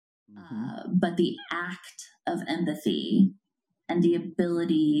But the act of empathy and the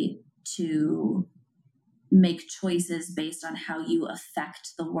ability to make choices based on how you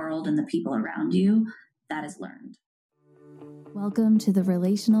affect the world and the people around you, that is learned. Welcome to the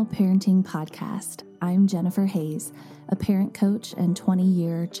Relational Parenting Podcast. I'm Jennifer Hayes, a parent coach and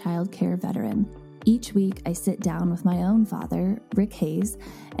 20-year childcare veteran. Each week, I sit down with my own father, Rick Hayes,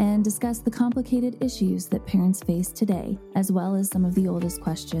 and discuss the complicated issues that parents face today, as well as some of the oldest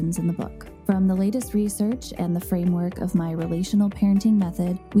questions in the book. From the latest research and the framework of my relational parenting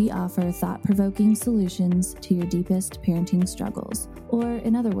method, we offer thought-provoking solutions to your deepest parenting struggles, or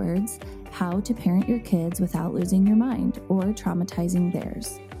in other words, how to parent your kids without losing your mind or traumatizing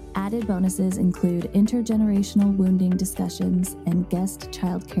theirs. Added bonuses include intergenerational wounding discussions and guest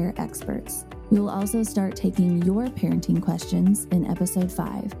childcare experts. We will also start taking your parenting questions in episode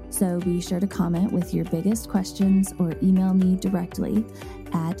 5, so be sure to comment with your biggest questions or email me directly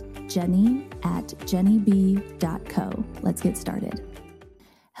at jenny@jennyb.co. Let's get started.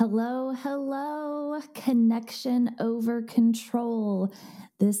 Hello, connection over control.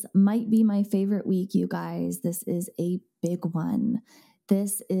 This might be my favorite week, you guys. This is a big one.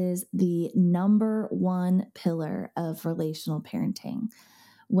 This is the number one pillar of relational parenting.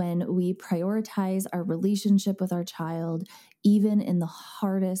 When we prioritize our relationship with our child, even in the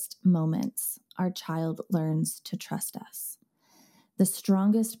hardest moments, our child learns to trust us. The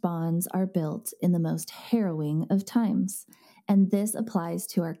strongest bonds are built in the most harrowing of times, and this applies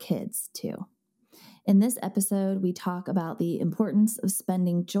to our kids too. In this episode, we talk about the importance of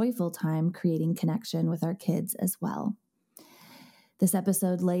spending joyful time creating connection with our kids as well. This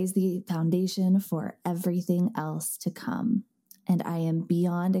episode lays the foundation for everything else to come, and I am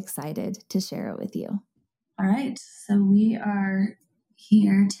beyond excited to share it with you. All right, so we are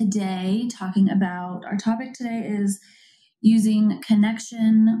here today talking about, our topic today is using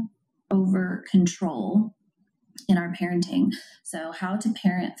connection over control in our parenting. So how to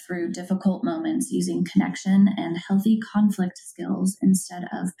parent through difficult moments using connection and healthy conflict skills instead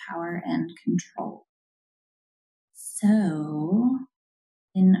of power and control. So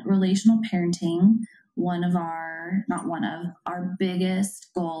in relational parenting, our biggest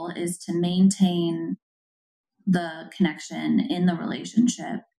goal is to maintain the connection in the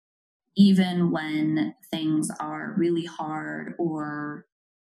relationship, even when things are really hard or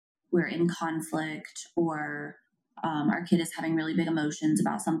we're in conflict or our kid is having really big emotions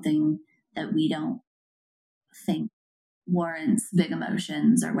about something that we don't think warrants big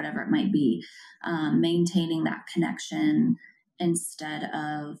emotions or whatever it might be. Maintaining that connection instead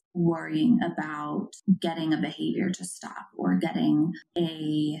of worrying about getting a behavior to stop or getting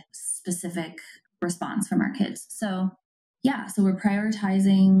a specific response from our kids. So we're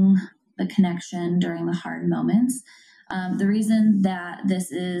prioritizing the connection during the hard moments. The reason that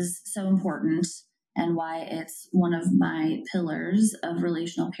this is so important and why it's one of my pillars of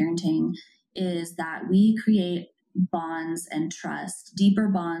relational parenting is that we create bonds and trust, deeper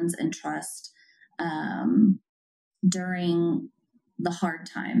bonds and trust during the hard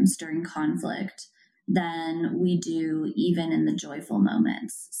times, during conflict, than we do even in the joyful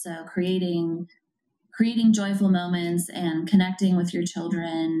moments. So creating joyful moments and connecting with your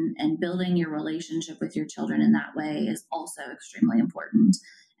children and building your relationship with your children in that way is also extremely important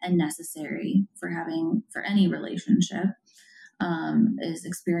and necessary for any relationship, is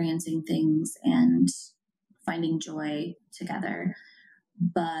experiencing things and finding joy together.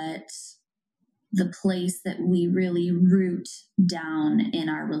 But the place that we really root down in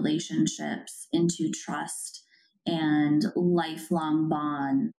our relationships into trust and lifelong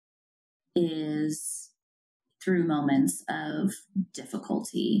bond is through moments of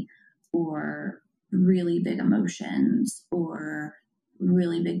difficulty or really big emotions or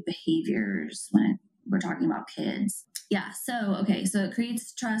really big behaviors when we're talking about kids. So it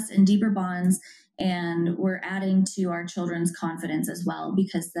creates trust and deeper bonds, and we're adding to our children's confidence as well,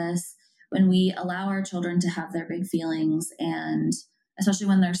 because when we allow our children to have their big feelings, and especially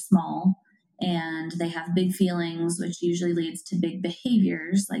when they're small and they have big feelings, which usually leads to big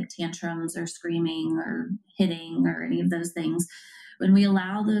behaviors like tantrums or screaming or hitting or any of those things. When we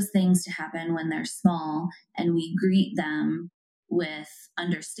allow those things to happen when they're small and we greet them with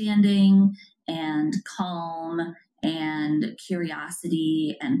understanding and calm and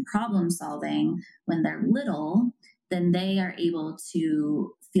curiosity and problem solving when they're little, then they are able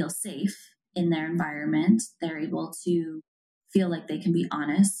to feel safe in their environment. They're able to feel like they can be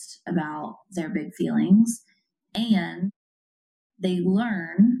honest about their big feelings, and they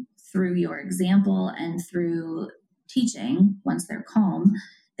learn through your example and through teaching, once they're calm,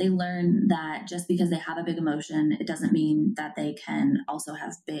 they learn that just because they have a big emotion, it doesn't mean that they can also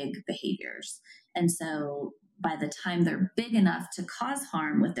have big behaviors. And so by the time they're big enough to cause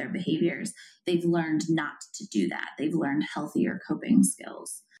harm with their behaviors, they've learned not to do that. They've learned healthier coping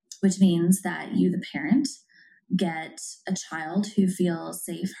skills, which means that you, the parent, get a child who feels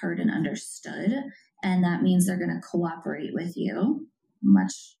safe, heard, and understood. And that means they're going to cooperate with you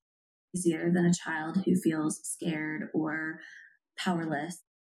much easier than a child who feels scared or powerless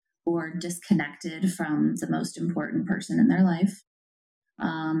or disconnected from the most important person in their life.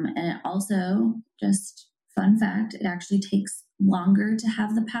 And it also, just fun fact, it actually takes longer to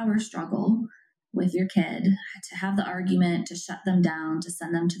have the power struggle with your kid, to have the argument, to shut them down, to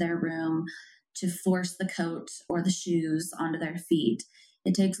send them to their room, to force the coat or the shoes onto their feet.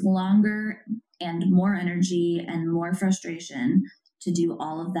 It takes longer and more energy and more frustration to do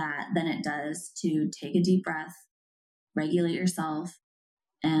all of that than it does to take a deep breath, regulate yourself,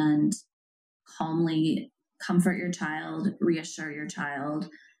 and calmly comfort your child, reassure your child,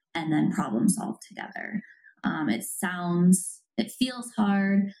 and then problem solve together. It feels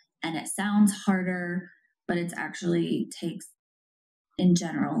hard and it sounds harder, but it's actually takes, in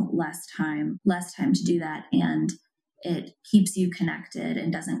general, less time to do that. And it keeps you connected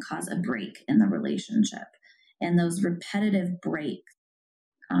and doesn't cause a break in the relationship. And those repetitive breaks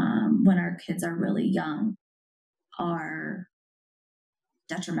when our kids are really young are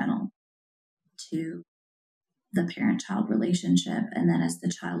detrimental to the parent-child relationship. And then as the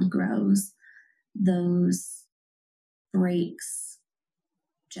child grows, those breaks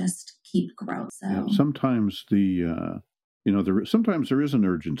just keep growing. So yeah, sometimes sometimes there is an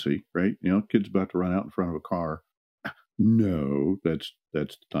urgency, right? Kid's about to run out in front of a car. No, that's the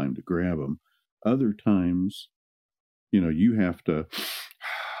time to grab them. Other times, you have to,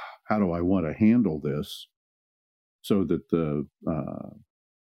 how do I want to handle this so that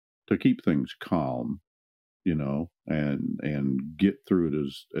to keep things calm, and get through it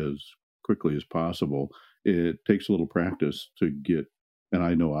as quickly as possible. It takes a little practice to get, and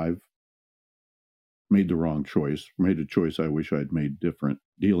I know I've made the wrong choice, made a choice I wish I'd made different,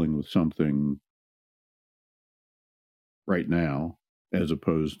 dealing with something right now, as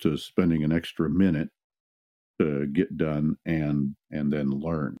opposed to spending an extra minute to get done and then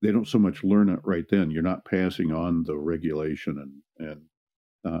learn. They don't so much learn it right then. You're not passing on the regulation and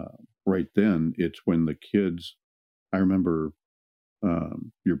right then. It's when the kids, I remember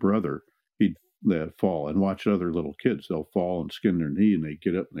your brother, he'd fall and watch other little kids. They'll fall and skin their knee, and they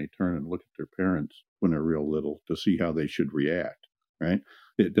get up and they turn and look at their parents when they're real little to see how they should react, right?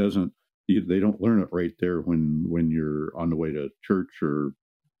 It doesn't, they don't learn it right there when you're on the way to church or,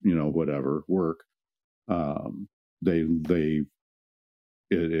 whatever, work.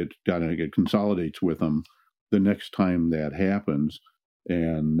 It consolidates with them the next time that happens.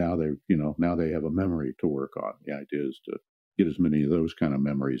 And now they have a memory to work on. The idea is to get as many of those kind of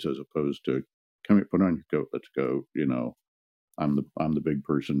memories as opposed to come here, put on your coat, let's go. I'm the big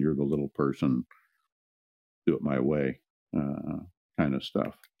person, you're the little person, do it my way, kind of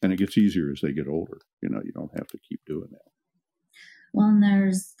stuff. And it gets easier as they get older. You don't have to keep doing that. Well, and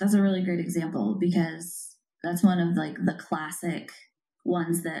that's a really great example, because that's one of the classic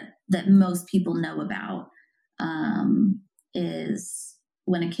ones that most people know about, is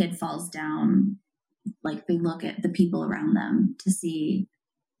when a kid falls down, they look at the people around them to see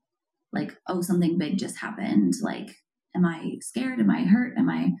oh, something big just happened. Am I scared? Am I hurt? Am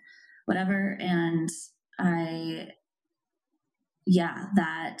I whatever? And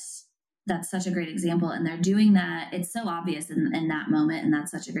that's such a great example. And they're doing that. It's so obvious in that moment. And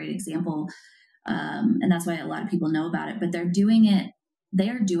that's such a great example. And that's why a lot of people know about it, but they are doing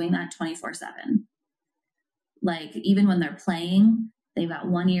that 24/7. Even when they're playing, they've got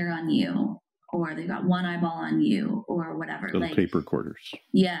one ear on you, or they've got one eyeball on you, or whatever. Little tape recorders.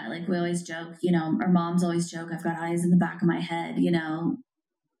 Yeah. We always joke, our moms always joke, I've got eyes in the back of my head, no,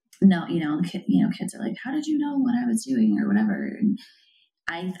 kids are like, how did you know what I was doing or whatever? And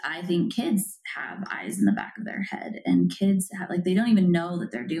I think kids have eyes in the back of their head, and kids have, they don't even know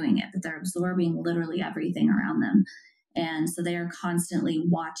that they're doing it, but they're absorbing literally everything around them. And so they are constantly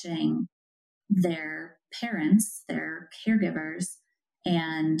watching their parents, their caregivers,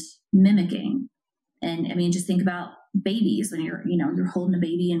 and mimicking. And I mean, just think about babies when you're holding a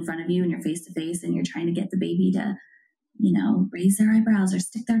baby in front of you and you're face to face and you're trying to get the baby to, raise their eyebrows or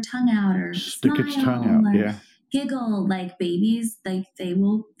stick their tongue out or stick smile, its tongue out. Yeah. Giggle. Babies, they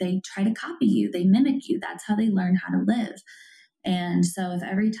try to copy you. They mimic you. That's how they learn how to live. And so if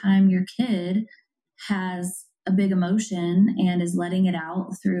every time your kid has a big emotion and is letting it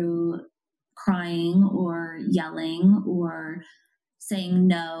out through crying or yelling or saying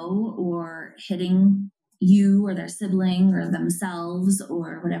no or hitting you or their sibling or themselves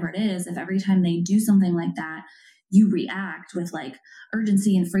or whatever it is, if every time they do something like that, you react with like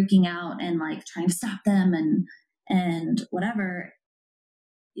urgency and freaking out and like trying to stop them and whatever,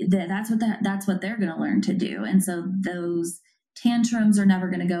 that's what they're going to learn to do. And so those tantrums are never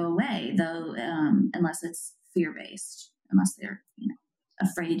going to go away, though, unless it's fear-based, unless they're,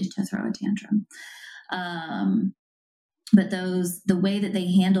 afraid to throw a tantrum. But the way that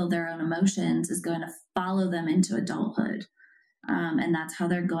they handle their own emotions is going to follow them into adulthood. And that's how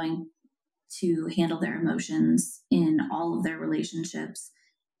they're going to handle their emotions in all of their relationships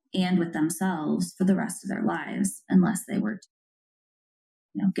and with themselves for the rest of their lives, unless they were to,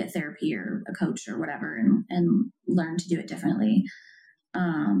 get therapy or a coach or whatever and learn to do it differently.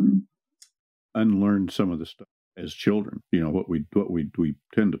 Unlearn some of the stuff as children. What we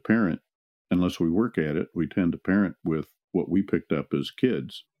tend to parent, unless we work at it, we tend to parent with what we picked up as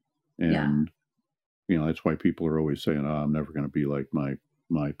kids. And, that's why people are always saying, I'm never going to be like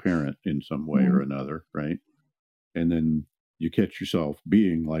my parent in some way or another. Right. And then you catch yourself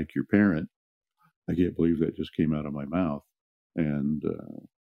being like your parent. I can't believe that just came out of my mouth. And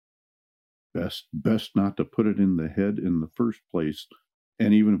best not to put it in the head in the first place.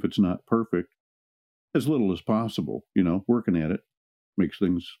 And even if it's not perfect, as little as possible, working at it makes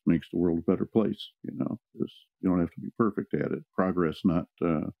the world a better place. Because you don't have to be perfect at it. Progress, not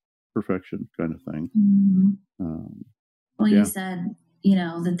perfection, kind of thing. Mm-hmm. You said,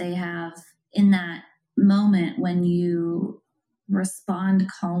 that they have, in that moment when you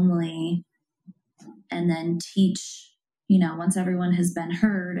respond calmly and then teach, once everyone has been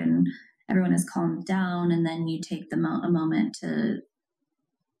heard and everyone has calmed down, and then you take a moment to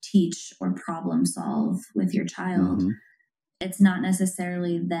teach or problem solve with your child. Mm-hmm. It's not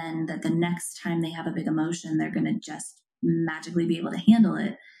necessarily then that the next time they have a big emotion, they're going to just magically be able to handle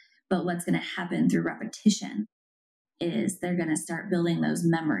it. But what's going to happen through repetition is they're going to start building those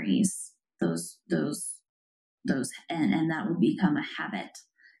memories, those, and that will become a habit.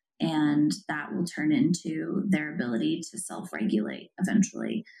 And that will turn into their ability to self-regulate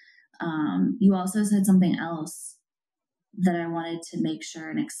eventually. You also said something else that I wanted to make sure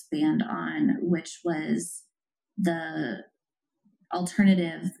and expand on, which was the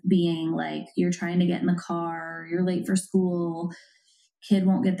alternative being like, you're trying to get in the car, you're late for school, kid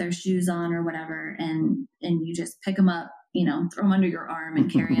won't get their shoes on or whatever. And you just pick them up, throw them under your arm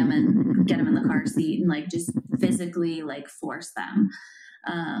and carry them and get them in the car seat and like just physically like force them.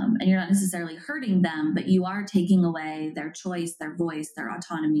 And you're not necessarily hurting them, but you are taking away their choice, their voice, their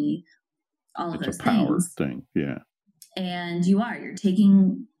autonomy, all of those things. It's a power thing. Yeah. And you're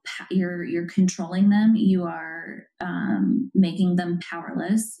controlling them. You are making them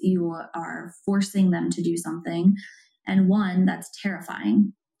powerless. You are forcing them to do something. And one, that's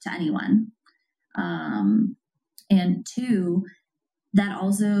terrifying to anyone. And two, that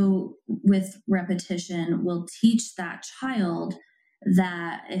also with repetition will teach that child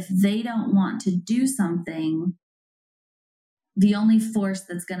that if they don't want to do something, the only force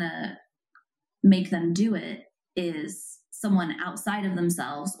that's going to make them do it is someone outside of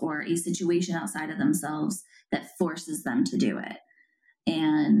themselves or a situation outside of themselves that forces them to do it.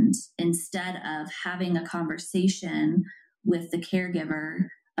 And instead of having a conversation with the caregiver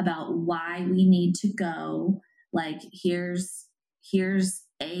about why we need to go, like here's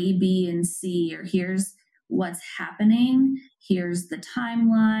A, B, and C, or here's what's happening, here's the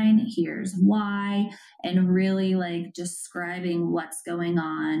timeline, here's why, and really like describing what's going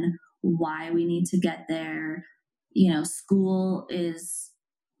on, why we need to get there. School is,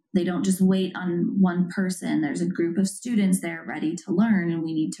 they don't just wait on one person. There's a group of students there ready to learn, and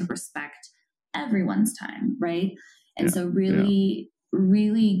we need to respect everyone's time, right? And so really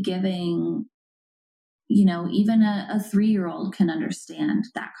giving, even a 3-year-old can understand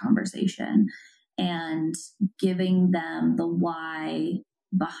that conversation, and giving them the why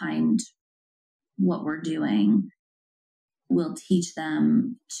behind what we're doing will teach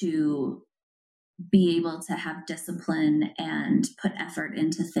them to be able to have discipline and put effort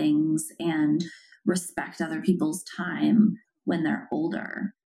into things and respect other people's time when they're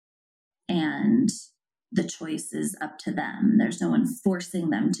older. And the choice is up to them. There's no one forcing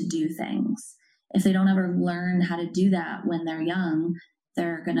them to do things. If they don't ever learn how to do that when they're young,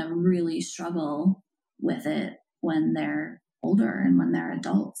 they're going to really struggle with it when they're older and when they're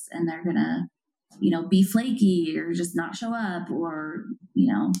adults, and they're going to, be flaky or just not show up, or,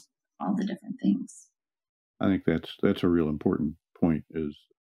 all the different things. I think that's a real important point, is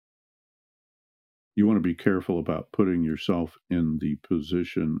you want to be careful about putting yourself in the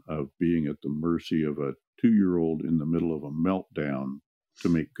position of being at the mercy of a 2-year-old in the middle of a meltdown to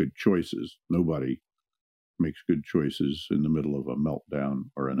make good choices. Nobody makes good choices in the middle of a meltdown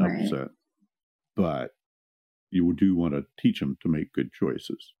or an upset. But you do want to teach them to make good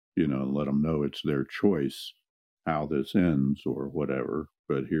choices, let them know it's their choice how this ends or whatever.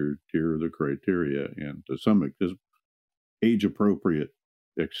 But here are the criteria. And to some age-appropriate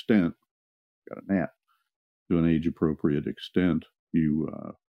extent, got a nap, to an age-appropriate extent, you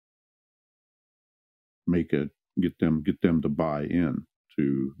get them to buy in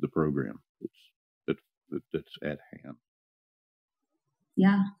to the program that's at hand.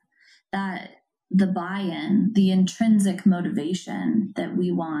 Yeah, that the buy-in, the intrinsic motivation that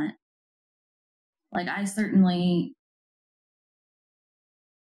we want. Like I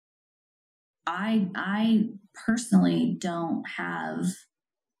personally don't have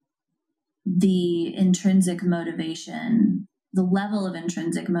the intrinsic motivation, the level of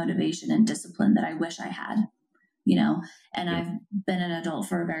intrinsic motivation and discipline that I wish I had, and I've been an adult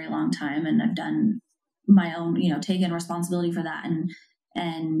for a very long time, and I've done my own, taken responsibility for that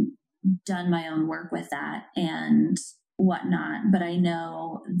and done my own work with that and whatnot. But I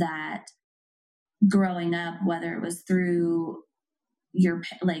know that growing up, whether it was through your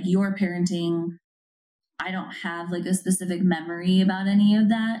parenting, I don't have like a specific memory about any of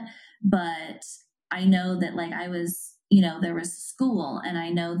that, but I know that like I was, there was school, and I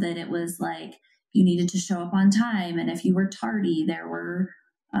know that it was like you needed to show up on time, and if you were tardy, there were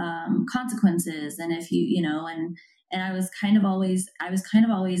consequences, and if you, and I was kind of always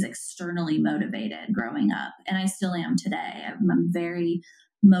externally motivated growing up, and I still am today. I'm very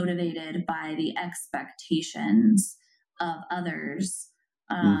motivated by the expectations of others.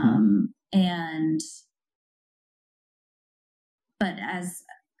 But as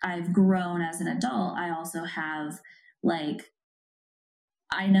I've grown as an adult, I also have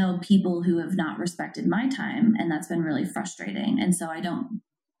I know people who have not respected my time, and that's been really frustrating. And so I don't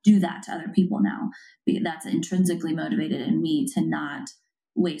do that to other people now. That's intrinsically motivated in me to not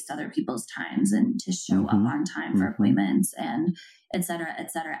waste other people's times and to show up on time for appointments and et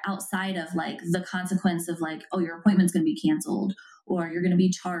cetera, outside of like the consequence of like, oh, your appointment's going to be canceled or you're going to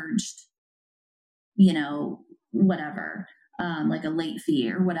be charged, whatever, like a late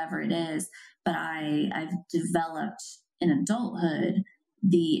fee or whatever it is. But I've developed in adulthood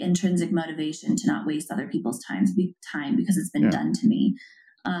the intrinsic motivation to not waste other people's time because it's been done to me.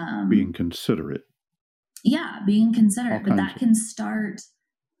 Being considerate. Yeah, being considerate. But that can start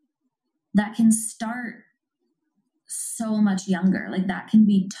so much younger. Like that can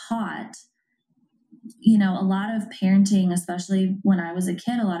be taught. A lot of parenting, especially when I was a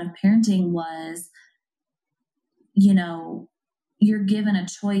kid, a lot of parenting was, you're given a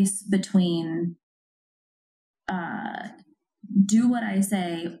choice between do what I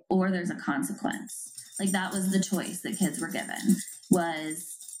say or there's a consequence. Like that was the choice that kids were given,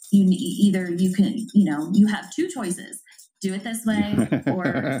 was you have two choices: do it this way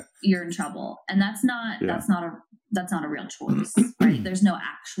or you're in trouble. And that's not a real choice, right? There's no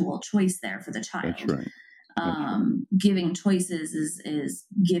actual choice there for the child. That's right. Giving choices is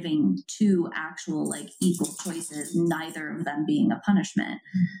giving two actual like equal choices, neither of them being a punishment.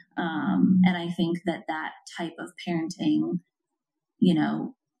 And I think that type of parenting,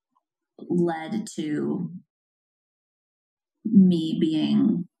 led to me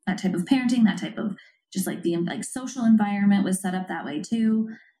being that type of parenting, that type of just like the like social environment was set up that way too.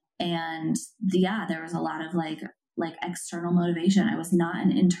 And there was a lot of like external motivation. I was not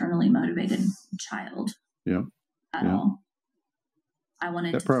an internally motivated child. At all. I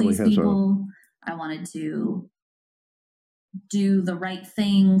wanted to please people. I wanted to do the right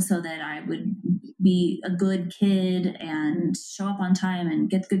thing so that I would be a good kid and show up on time and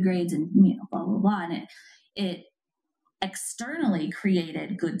get good grades and blah blah blah. And it externally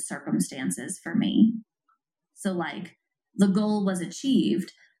created good circumstances for me. So like the goal was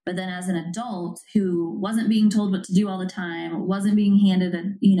achieved, but then as an adult who wasn't being told what to do all the time, wasn't being handed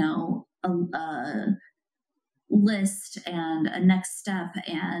a list and a next step,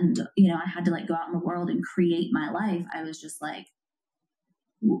 and I had to like go out in the world and create my life. I was just like,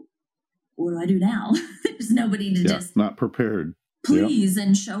 what do I do now? There's nobody to just not prepared, please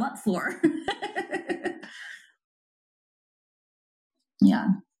and show up for. Yeah,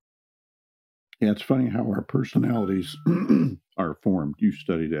 it's funny how our personalities are formed. You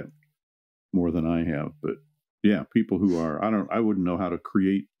studied that more than I have, but people who are, I wouldn't know how to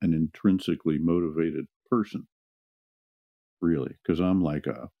create an intrinsically motivated person, really, because I'm like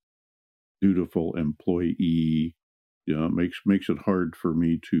a dutiful employee. It makes it hard for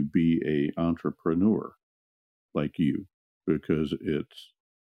me to be a entrepreneur like you, because it's,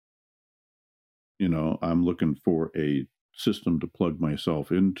 I'm looking for a system to plug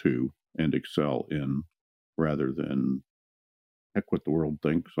myself into and excel in, rather than heck what the world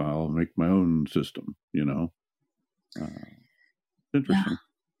thinks, I'll make my own system. Interesting. Yeah.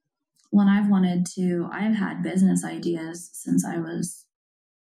 Well, I've had business ideas since I was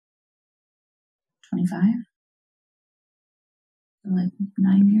 25, so like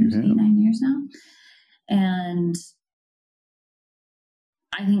 9 years now. And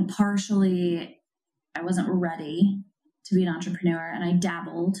I think partially I wasn't ready to be an entrepreneur, and I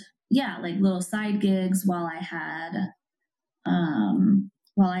dabbled, like little side gigs while I had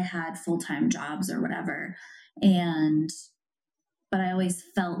full-time jobs or whatever. But I've always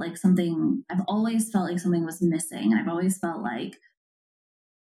felt like something was missing. I've always felt like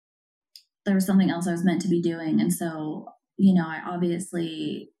there was something else I was meant to be doing. And so,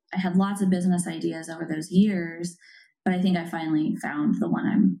 I had lots of business ideas over those years, but I think I finally found the one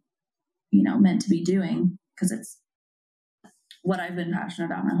I'm, meant to be doing, because it's what I've been passionate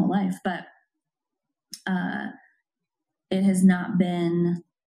about my whole life. But it has not been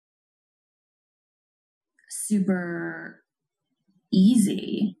super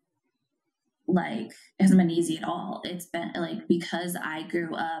easy. Like, it hasn't been easy at all. It's been like, because I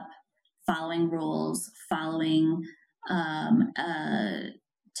grew up following rules, following a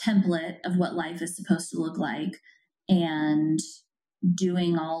template of what life is supposed to look like, and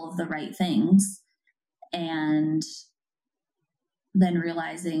doing all of the right things, and then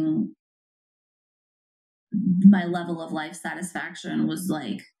realizing my level of life satisfaction was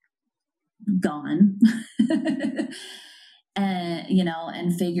like gone.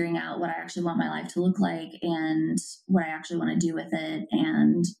 And figuring out what I actually want my life to look like, and what I actually want to do with it,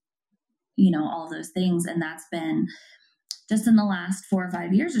 and all those things. And that's been just in the last 4 or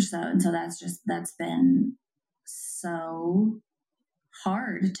 5 years or so. And so that's been so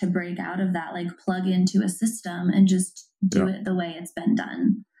hard to break out of that, like plug into a system and just do it the way it's been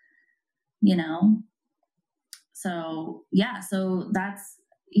done, So that's,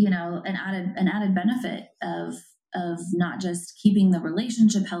 an added benefit of not just keeping the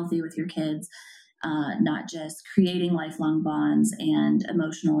relationship healthy with your kids, not just creating lifelong bonds and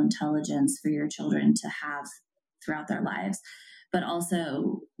emotional intelligence for your children to have throughout their lives, but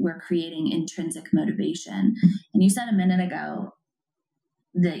also we're creating intrinsic motivation. And you said a minute ago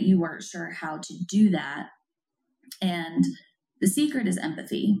that you weren't sure how to do that. And the secret is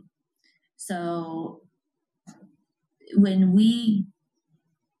empathy. So when we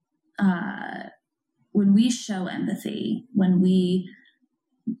show empathy, when we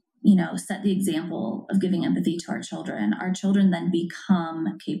set the example of giving empathy to our children then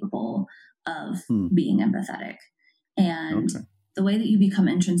become capable of being empathetic. And the way that you become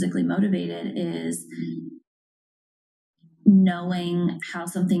intrinsically motivated is knowing how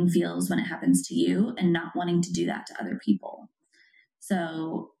something feels when it happens to you and not wanting to do that to other people.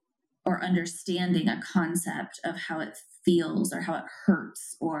 So, or understanding a concept of how it feels or how it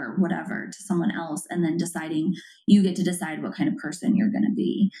hurts or whatever to someone else, and then deciding you get to decide what kind of person you're going to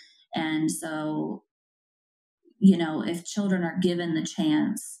be. And so, if children are given the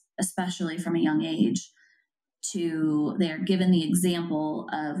chance, especially from a young age, they are given the example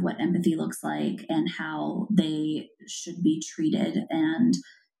of what empathy looks like and how they should be treated, and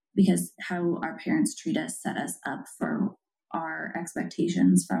because how our parents treat us set us up for our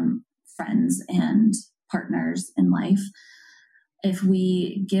expectations from friends and partners in life. If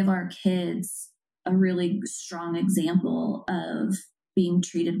we give our kids a really strong example of being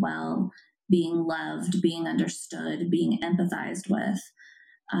treated well, being loved, being understood, being empathized with,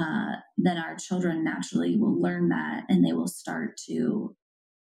 then our children naturally will learn that, and they will start to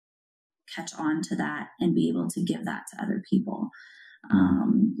catch on to that and be able to give that to other people.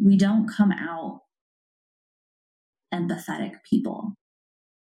 We don't come out empathetic people.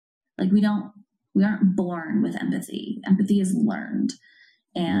 Like we aren't born with empathy. Empathy is learned.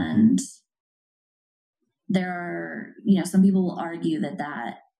 And there are, some people will argue that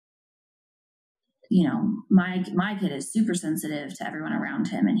my kid is super sensitive to everyone around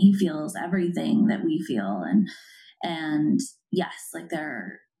him, and he feels everything that we feel. And yes, like there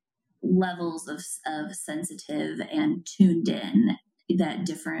are levels of sensitive and tuned in that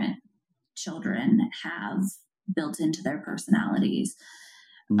different children have built into their personalities.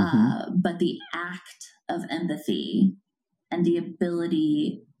 But the act of empathy and the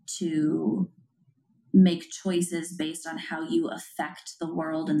ability to make choices based on how you affect the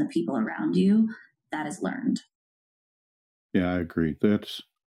world and the people around you, that is learned. Yeah, I agree. That's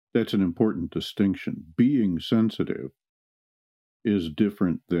an important distinction. Being sensitive is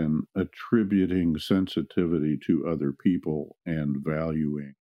different than attributing sensitivity to other people and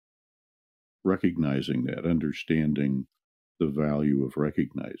valuing recognizing that, understanding the value of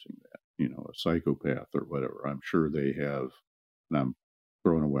recognizing that. A psychopath or whatever, I'm sure they have, and I'm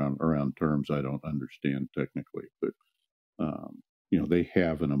throwing around terms I don't understand technically, but they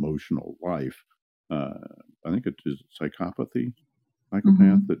have an emotional life. I think it is psychopathy,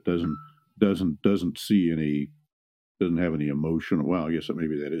 psychopath that doesn't see any, doesn't have any emotional. Well, I guess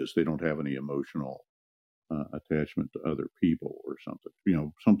maybe that is, they don't have any emotional attachment to other people or something.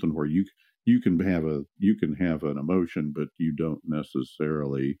 Something where you can have an emotion, but you don't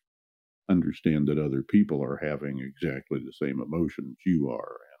necessarily understand that other people are having exactly the same emotions you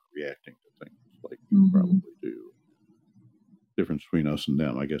are and reacting to things like you probably do. Difference between us and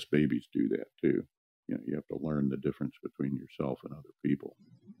them. I guess babies do that too. You have to learn the difference between yourself and other people.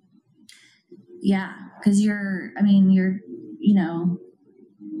 Yeah, because you're a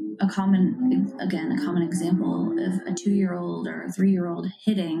common example of a 2-year-old or a 3-year-old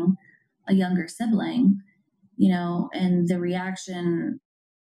hitting a younger sibling, and the reaction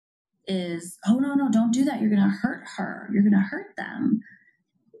is, oh, no, don't do that. You're going to hurt her. You're going to hurt them.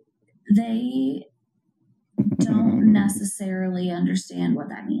 They don't necessarily understand what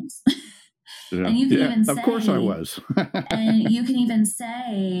that means. Yeah. And you can even say, of course I was. And you can even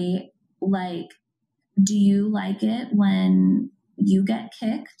say, like, do you like it when you get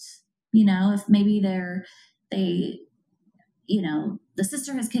kicked? If maybe the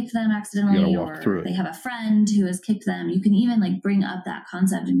sister has kicked them accidentally, or they have a friend who has kicked them. You can even bring up that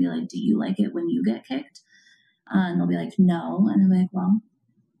concept and be like, do you like it when you get kicked? And they'll be like, no. And they'll be like, well,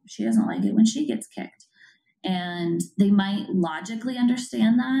 she doesn't like it when she gets kicked. And they might logically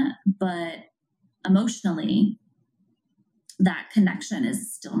understand that, but emotionally, that connection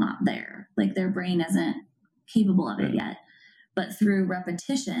is still not there. Their brain isn't capable of it yet. But through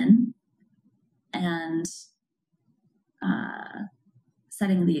repetition and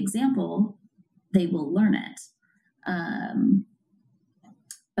setting the example, they will learn it.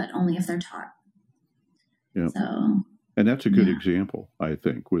 But only if they're taught. Yeah. So, and that's a good example, I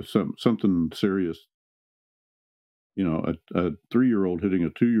think, with something serious. A 3-year-old hitting a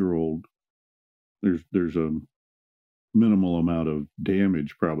 2-year-old, there's a minimal amount of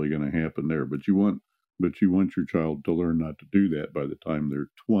damage probably going to happen there, but you want your child to learn not to do that by the time they're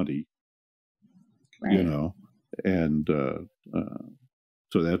 20. Right. And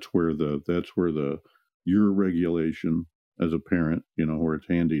so that's where your regulation as a parent, where it's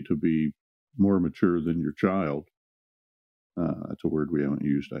handy to be more mature than your child. That's a word we haven't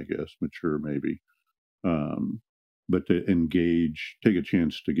used, I guess, mature maybe. But to take a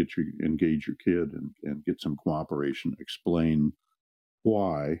chance to engage your kid and get some cooperation, explain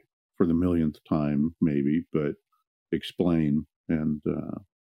why for the millionth time, maybe, but explain and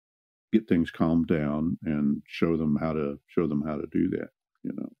get things calmed down and show them how to do that,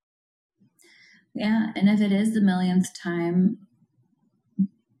 Yeah. And if it is the millionth time,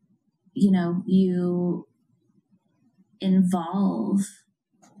 you involve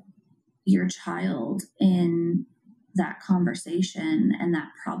your child in that conversation and that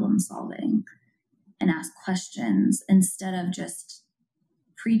problem solving, and ask questions instead of just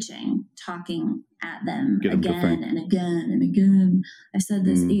preaching, talking at them again and again and again. I've said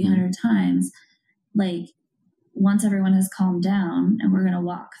this 800 times. Once everyone has calmed down, and we're going to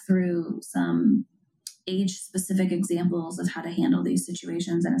walk through some age-specific examples of how to handle these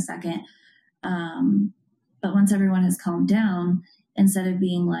situations in a second. But once everyone has calmed down, instead of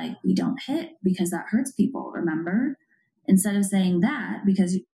being like, we don't hit because that hurts people, remember? Instead of saying that,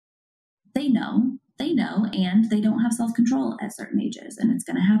 because they know, and they don't have self-control at certain ages, and it's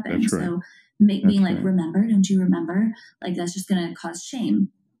going to happen. That's right. So being like, remember, don't you remember? That's just going to cause shame,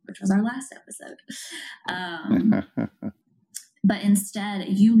 which was our last episode. But instead,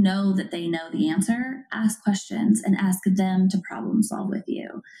 that they know the answer, ask questions and ask them to problem solve with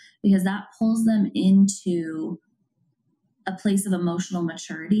you, because that pulls them into a place of emotional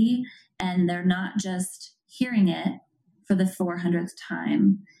maturity, and they're not just hearing it for the 400th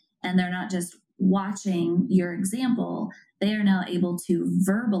time, and they're not just watching your example. They are now able to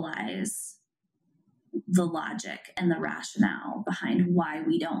verbalize the logic and the rationale behind why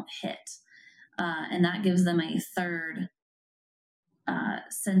we don't hit. And that gives them a third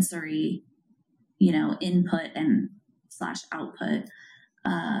sensory, input and /output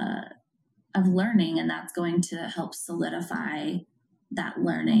of learning. And that's going to help solidify that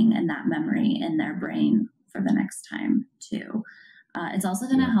learning and that memory in their brain for the next time too. It's also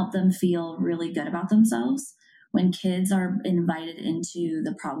going to help them feel really good about themselves. When kids are invited into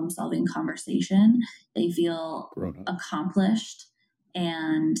the problem-solving conversation, they feel accomplished,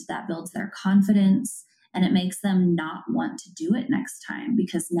 and that builds their confidence, And it makes them not want to do it next time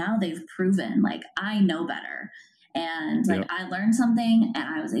because now they've proven, like, I know better. And like, I learned something and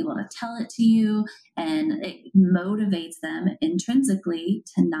I was able to tell it to you, and it motivates them intrinsically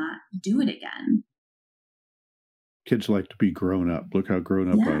to not do it again. Kids like to be grown up. Look how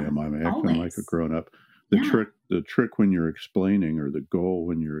grown up I am. I'm acting like a grown up. The trick when you're explaining, or the goal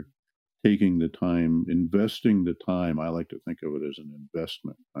when you're taking the time, investing the time, I like to think of it as an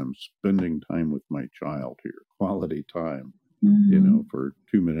investment. I'm spending time with my child here, quality time. For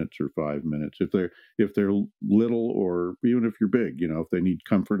 2 minutes or 5 minutes. If they're little, or even if you're big, if they need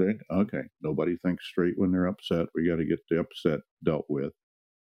comforting, okay, nobody thinks straight when they're upset. We got to get the upset dealt with,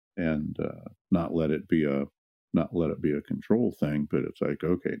 and not let it be a control thing. But it's like,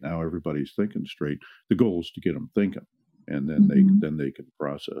 okay, now everybody's thinking straight. The goal is to get them thinking, and then they can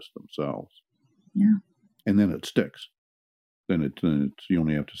process themselves. Yeah, and then it sticks. Then it's you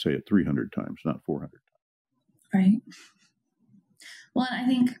only have to say it 300 times, not 400 times. Right. Well, I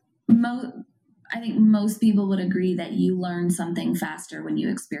think most people would agree that you learn something faster when you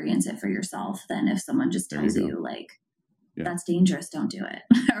experience it for yourself than if someone just tells you like, that's dangerous, don't do it.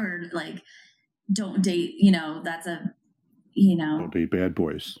 Or like, don't date, that's a, don't date bad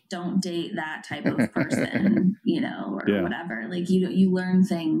boys. Don't date that type of person, or whatever. Like you learn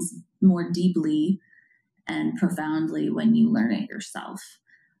things more deeply and profoundly when you learn it yourself.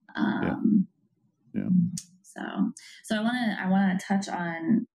 So I want to touch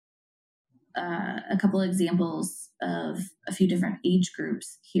on a couple examples of a few different age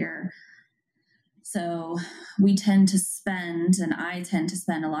groups here. So I tend to spend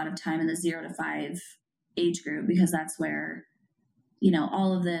a lot of time in the 0 to 5 age group, because that's where,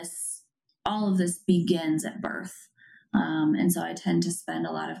 all of this begins at birth. And so I tend to spend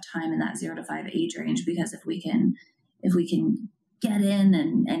a lot of time in that 0 to 5 age range, because if we can get in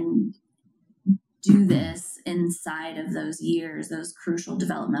and do this inside of those years, those crucial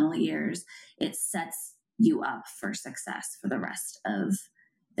developmental years, it sets you up for success for the rest of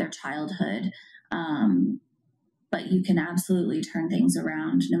their childhood. But you can absolutely turn things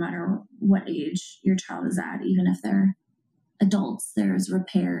around no matter what age your child is at, even if they're adults. There's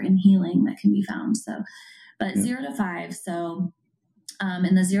repair and healing that can be found. So, but 0 to 5. So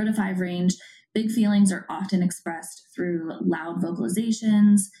in the 0 to 5 range, big feelings are often expressed through loud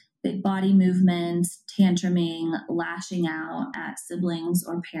vocalizations, big body movements, tantruming, lashing out at siblings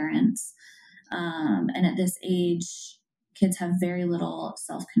or parents. And at this age, kids have very little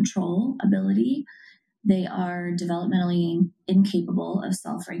self-control ability. They are developmentally incapable of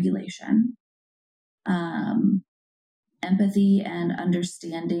self-regulation. Empathy and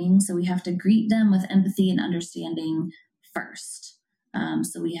understanding. So we have to greet them with empathy and understanding first.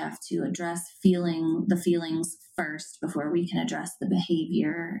 So we have to address the feelings first before we can address the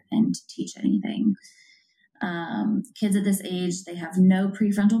behavior and teach anything. Kids at this age, they have no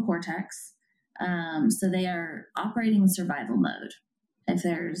prefrontal cortex. So they are operating in survival mode. If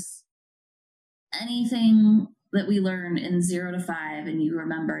there's anything that we learn in 0 to 5 and you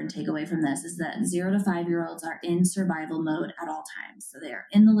remember and take away from this, is that 0 to 5-year-olds are in survival mode at all times. So they are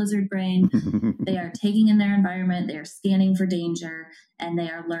in the lizard brain, they are taking in their environment, they are scanning for danger, and they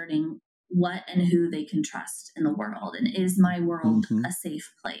are learning what and who they can trust in the world. And is my world a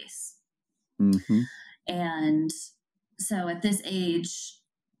safe place? And so at this age,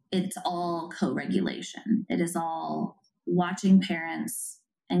 it's all co-regulation. It is all watching parents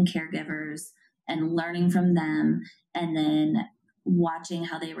and caregivers and learning from them, and then watching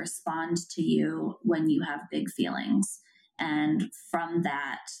how they respond to you when you have big feelings. And from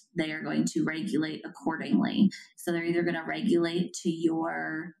that, they are going to regulate accordingly. So they're either going to regulate to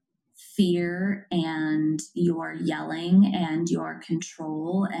your fear and your yelling and your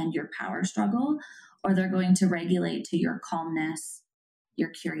control and your power struggle, or they're going to regulate to your calmness,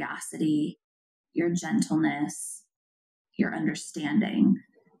 your curiosity, your gentleness, your understanding.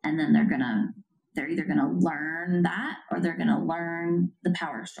 And then they're either going to learn that, or they're going to learn the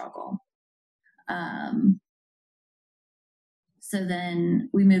power struggle. So then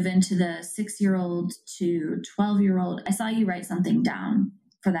we move into the 6-year-old to 12-year-old. I saw you write something down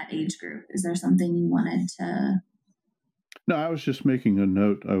for that age group. Is there something you wanted to? No, I was just making a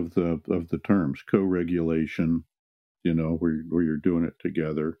note of the terms co-regulation. Where you're doing it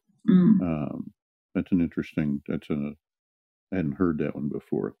together. That's an interesting. I hadn't heard that one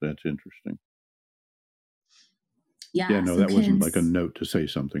before. That's interesting. Yeah, no, so that wasn't like a note to say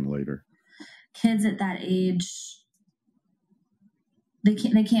something later. Kids at that age, they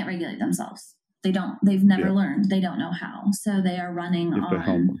can't regulate themselves. They've never learned. They don't know how. So they are running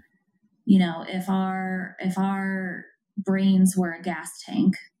on, if our brains were a gas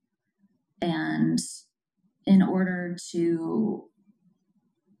tank and in order to,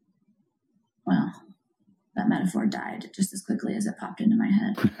 well, that metaphor died just as quickly as it popped into my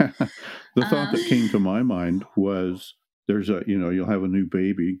head. The thought that came to my mind was you'll have a new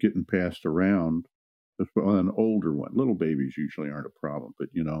baby getting passed around, an older one. Little babies usually aren't a problem, but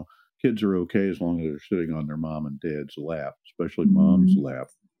kids are okay as long as they're sitting on their mom and dad's lap, especially mom's lap.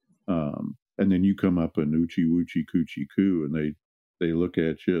 And then you come up and oochie woochie coochie coo, and they look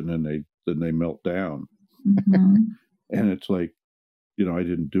at you, and then they melt down. Mm-hmm. And it's like, I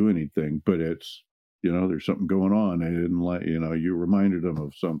didn't do anything, but it's, there's something going on. I didn't you reminded them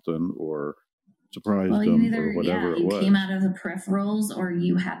of something or surprised them or whatever it was. You came out of the peripherals, or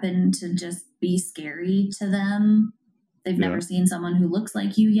you happened to just be scary to them. They've never seen someone who looks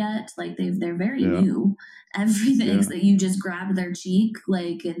like you yet. Like they're very new. Everything is that you just grabbed their cheek,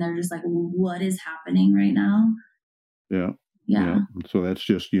 and they're just like, what is happening right now? Yeah. So that's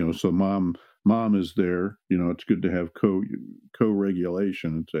just, so mom is there, it's good to have co-regulation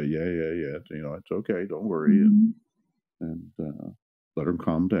and say, yeah, it's okay. Don't worry. Mm-hmm. And let them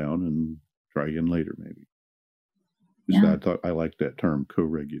calm down and try again later, maybe. I thought I liked that term,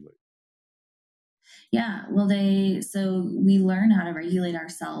 co-regulate. Yeah. Well, so we learn how to regulate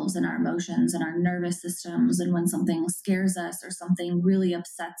ourselves and our emotions and our nervous systems. And when something scares us or something really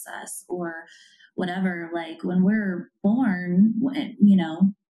upsets us or whatever, like when we're born,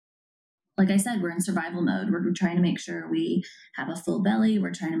 like I said, we're in survival mode. We're trying to make sure we have a full belly.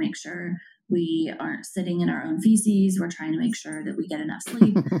 We're trying to make sure we aren't sitting in our own feces. We're trying to make sure that we get enough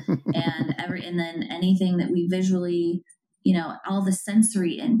sleep and then anything that we visually, all the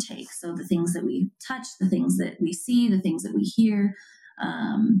sensory intake. So the things that we touch, the things that we see, the things that we hear,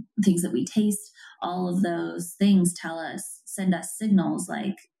 things that we taste, all of those things send us signals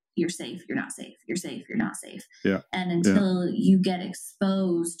like, you're safe, you're not safe, you're safe, you're not safe. Yeah. And until you get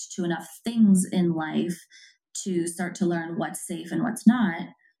exposed to enough things in life to start to learn what's safe and what's not,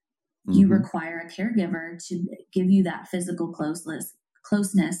 you require a caregiver to give you that physical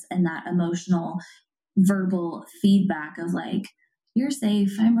closeness and that emotional verbal feedback of like, you're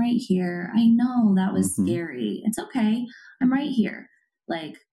safe, I'm right here. I know that was scary. It's okay. I'm right here.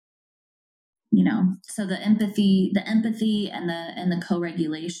 Like, so the empathy and the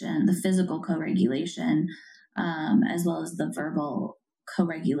co-regulation, the physical co-regulation, as well as the verbal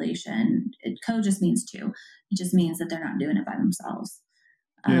co-regulation. Co just means two. It just means that they're not doing it by themselves.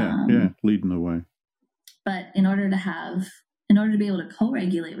 Leading the way. But in order to be able to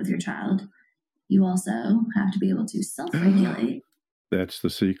co-regulate with your child, you also have to be able to self-regulate. That's the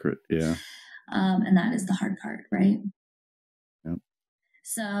secret. Yeah. And that is the hard part, right? Yep.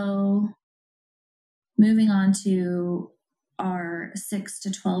 So moving on to our 6 to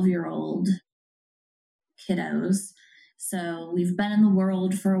 12-year-old kiddos. So we've been in the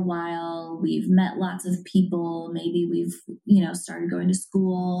world for a while. We've met lots of people. Maybe we've, started going to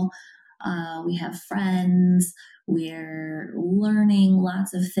school. We have friends. We're learning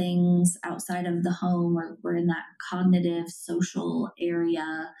lots of things outside of the home. We're in that cognitive social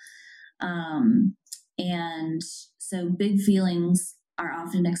area. And so big feelings are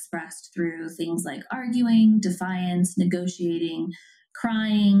often expressed through things like arguing, defiance, negotiating,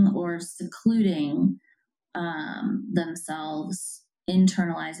 crying, or secluding themselves,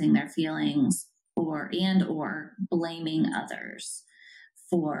 internalizing their feelings, or blaming others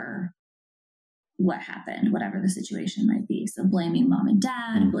for what happened, whatever the situation might be. So blaming mom and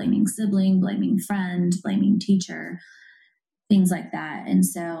dad, blaming sibling, blaming friend, blaming teacher, things like that. And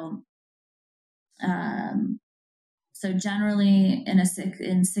so, so generally in 6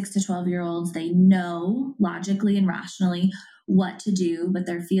 to 12-year-olds, they know logically and rationally what to do, but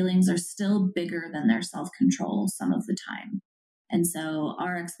their feelings are still bigger than their self-control some of the time. And so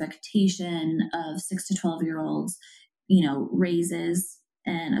our expectation of 6 to 12-year-olds, raises,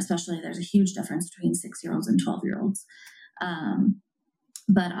 and especially there's a huge difference between 6-year-olds and 12-year-olds.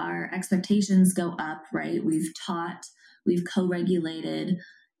 But our expectations go up, right? We've co-regulated,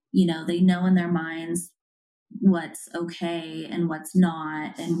 they know in their minds what's okay and what's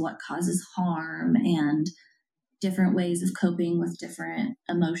not, and what causes harm, and different ways of coping with different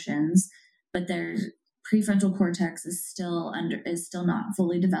emotions. But their prefrontal cortex is still not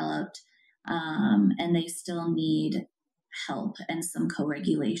fully developed, and they still need help and some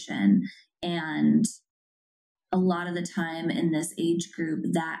co-regulation. And a lot of the time in this age group,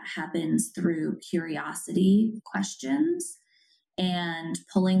 that happens through curiosity questions and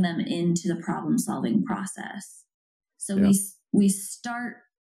pulling them into the problem-solving process. So we start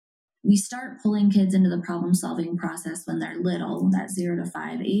pulling kids into the problem-solving process when they're little, that 0 to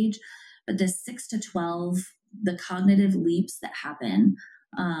 5 age. But this 6 to 12, the cognitive leaps that happen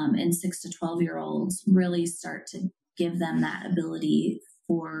in 6 to 12-year-olds really start to give them that ability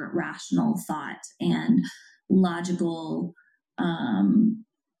for rational thought and logical, an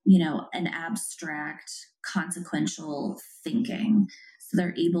abstract, consequential thinking. So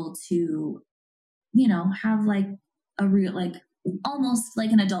they're able to, have like a real, like almost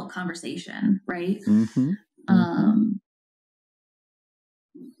like an adult conversation, right? Mm-hmm.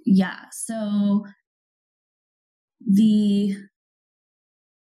 Yeah. So the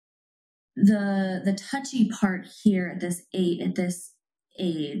touchy part here at this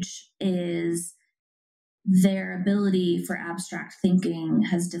age is their ability for abstract thinking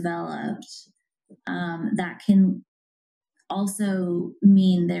has developed. That can also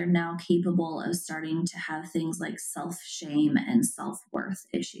mean they're now capable of starting to have things like self-shame and self-worth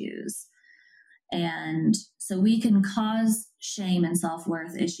issues. And so we can cause shame and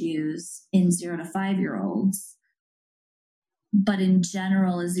self-worth issues in 0 to 5-year-olds. But in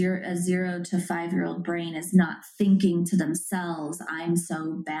general, a 0 to 5-year-old brain is not thinking to themselves, I'm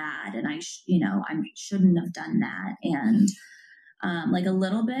so bad and I shouldn't have done that. And like a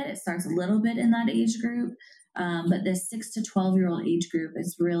little bit, it starts a little bit in that age group. But this 6 to 12-year-old age group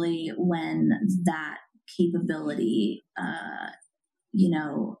is really when that capability,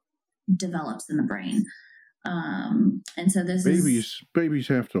 develops in the brain. And so babies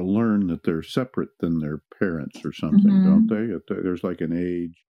have to learn that they're separate than their parents or something, don't they? There's like an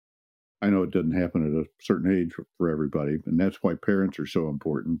age. I know it doesn't happen at a certain age for everybody, and that's why parents are so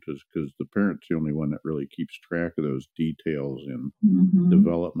important, because the parent's the only one that really keeps track of those details in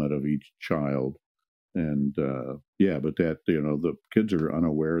development of each child. And but that the kids are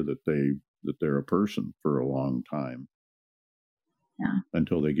unaware that they're a person for a long time. Yeah.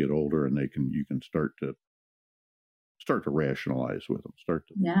 Until they get older and you can start to rationalize with them, start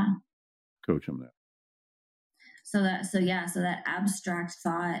to coach them that. So that abstract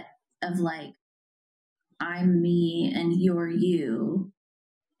thought of like, I'm me and you're you,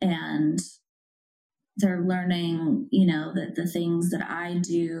 and they're learning, that the things that I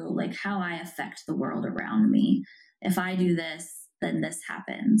do, like how I affect the world around me. If I do this, then this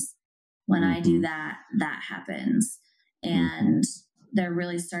happens. When I do that, that happens. And they're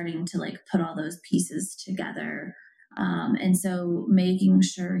really starting to like put all those pieces together. And so making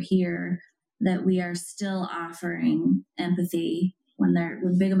sure here that we are still offering empathy when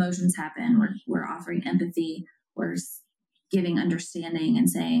big emotions happen, we're offering empathy, we're giving understanding and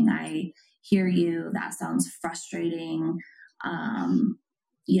saying, I hear you, that sounds frustrating. I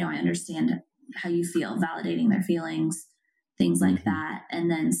understand how you feel, validating their feelings, things like that. And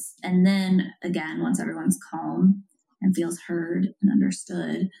then again, once everyone's calm and feels heard and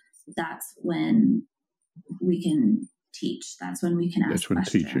understood, that's when we can teach. That's when we can ask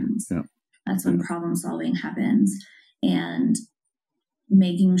questions. Teaching. Yeah. That's when problem solving happens, and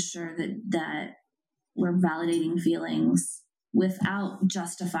making sure that we're validating feelings without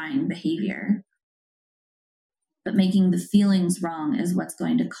justifying behavior. But making the feelings wrong is what's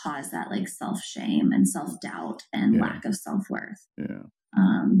going to cause that like self-shame and self-doubt and lack of self-worth. Yeah.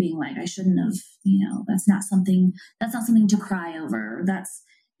 Being like, I shouldn't have, that's not something to cry over. That's,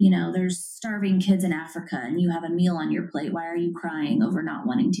 there's starving kids in Africa and you have a meal on your plate. Why are you crying over not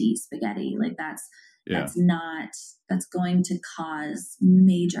wanting to eat spaghetti? Like that's going to cause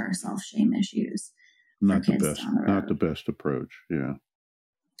major self-shame issues. Not the best approach. Yeah.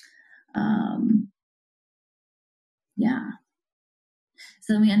 Yeah.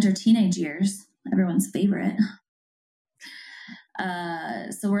 So then we enter teenage years, everyone's favorite.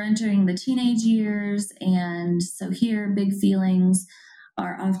 So we're entering the teenage years, and so here big feelings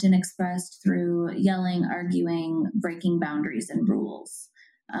are often expressed through yelling, arguing, breaking boundaries and rules.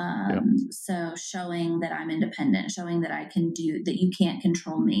 So showing that I'm independent, showing that I can do, that you can't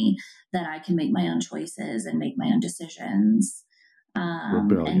control me, that I can make my own choices and make my own decisions.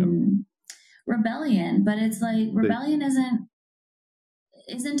 Rebellion, but it's like rebellion isn't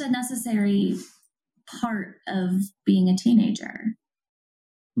a necessary part of being a teenager.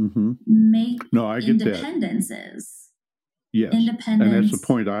 Make I get independences. Yes, independence. And that's the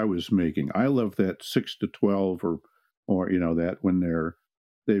point I was making. I love that 6 to 12 or that when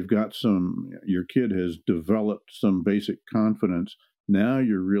they've got your kid has developed some basic confidence. Now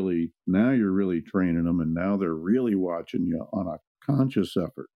you're really training them, and now they're really watching you on a conscious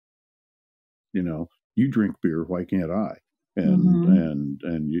effort. You drink beer, why can't I?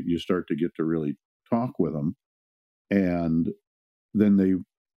 And you start to get to really talk with them, and then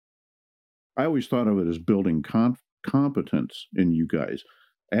I always thought of it as building competence in you guys.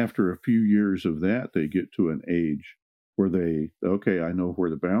 After a few years of that, they get to an age where I know where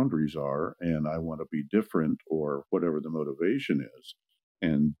the boundaries are and I want to be different, or whatever the motivation is.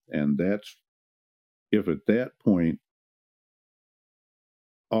 And that's, if at that point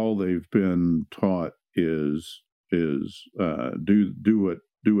all they've been taught is do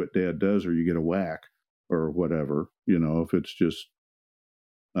what dad does or you get a whack or whatever, if it's just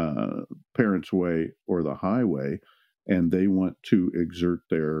parents' way or the highway, and they want to exert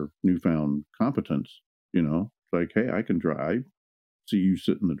their newfound competence, like, hey, I can drive. See you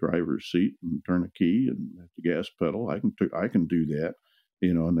sit in the driver's seat and turn a key and hit the gas pedal. I can do that,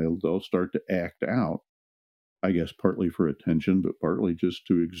 and they'll start to act out, I guess, partly for attention, but partly just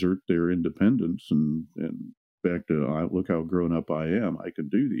to exert their independence and back to, look how grown up I am. I can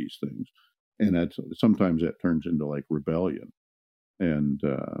do these things. And sometimes that turns into like rebellion. And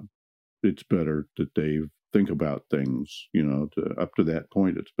it's better that they think about things, up to that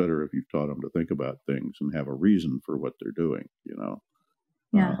point. It's better if you've taught them to think about things and have a reason for what they're doing,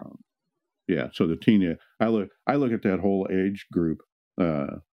 Yeah. Yeah. So the teenage, I look at that whole age group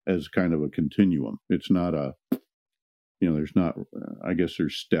as kind of a continuum. It's not there's not, I guess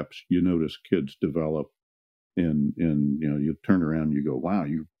there's steps. You notice kids develop in you turn around and you go, wow,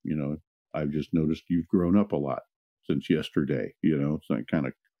 I've just noticed you've grown up a lot since yesterday. It's like kind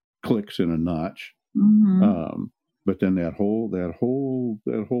of clicks in a notch. Mm-hmm. But then that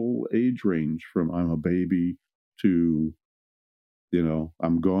whole age range from I'm a baby to,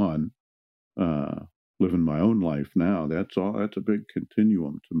 I'm gone, living my own life now. That's a big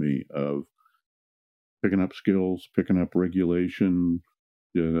continuum to me of picking up skills, picking up regulation.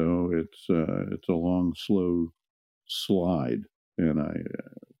 It's a long, slow slide, and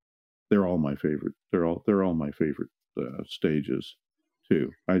they're all my favorite. They're all my favorite stages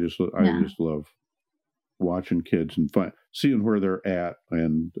too. I just love watching kids and seeing where they're at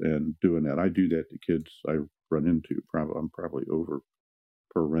and doing that. I do that to kids I run into. I'm probably over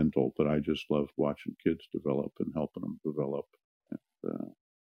parental, but I just love watching kids develop and helping them develop and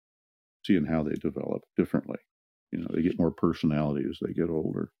seeing how they develop differently. They get more personality as they get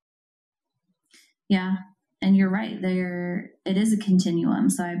older. Yeah. And you're right. It is a continuum.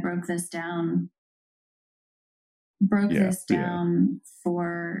 So I broke this down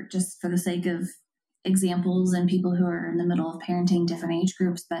for the sake of examples and people who are in the middle of parenting different age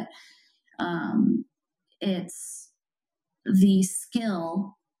groups. But it's the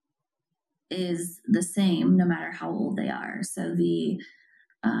skill is the same no matter how old they are. So the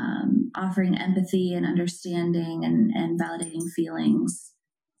offering empathy and understanding and validating feelings,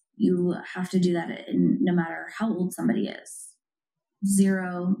 you have to do that no matter how old somebody is.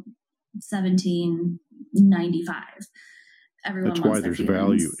 0, 17, 95. Everyone That's why there's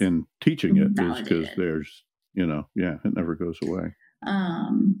value in teaching it, is because there's, it never goes away.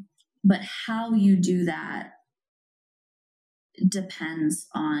 But how you do that depends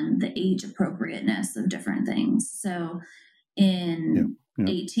on the age appropriateness of different things. So in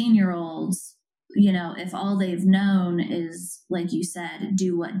 18-year-olds, if all they've known is, like you said,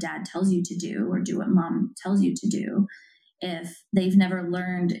 do what dad tells you to do or do what mom tells you to do, if they've never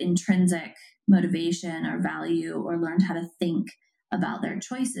learned intrinsic motivation or value or learned how to think about their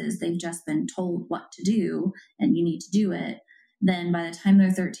choices, they've just been told what to do and you need to do it, then by the time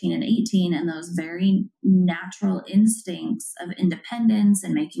they're 13 and 18 and those very natural instincts of independence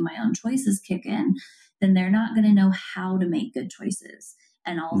and making my own choices kick in, then they're not going to know how to make good choices.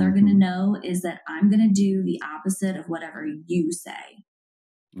 And all they're going to know is that I'm going to do the opposite of whatever you say.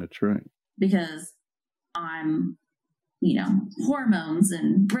 That's right. Because I'm, hormones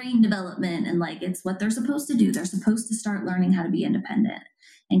and brain development, and it's what they're supposed to do. They're supposed to start learning how to be independent.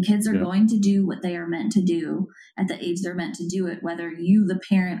 And kids are going to do what they are meant to do at the age they're meant to do it, whether you, the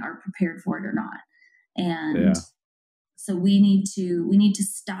parent, are prepared for it or not. And so we need to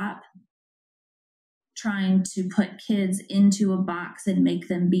stop trying to put kids into a box and make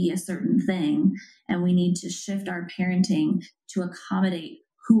them be a certain thing. And we need to shift our parenting to accommodate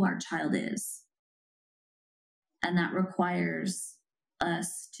who our child is. And that requires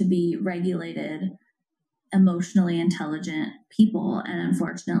us to be regulated, emotionally intelligent people. And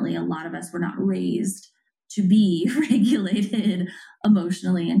unfortunately, a lot of us were not raised to be regulated,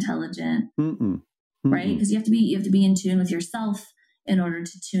 emotionally intelligent, right? Because you have to be in tune with yourself in order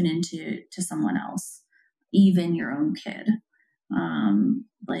to tune into someone else, even your own kid.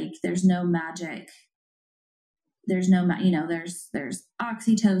 There's no magic. There's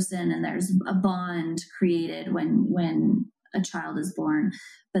oxytocin and there's a bond created when a child is born,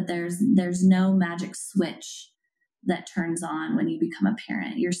 but there's no magic switch that turns on when you become a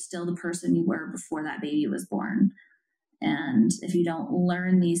parent. You're still the person you were before that baby was born. And if you don't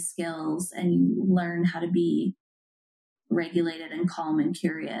learn these skills and you learn how to be regulated and calm and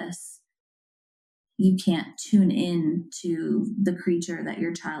curious, you can't tune in to the creature that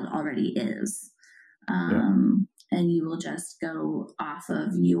your child already is. And you will just go off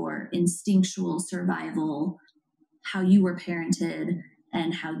of your instinctual survival, how you were parented,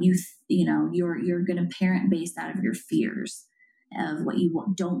 and how you're going to parent based out of your fears of what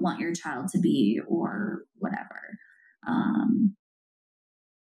you don't want your child to be or whatever.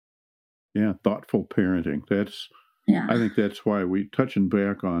 Thoughtful parenting. I think that's why we talked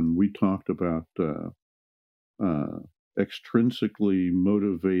about extrinsically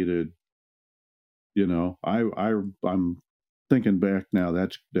motivated. I'm thinking back now,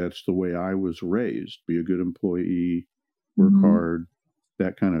 that's the way I was raised. Be a good employee, work hard,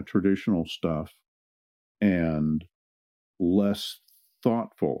 that kind of traditional stuff. And less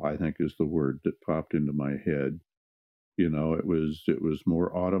thoughtful, I think, is the word that popped into my head. It was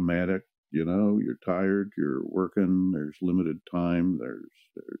more automatic. You're tired, you're working, there's limited time, there's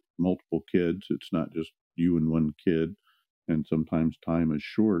multiple kids. It's not just you and one kid. And sometimes time is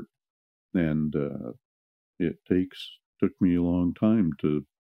short. And it took me a long time to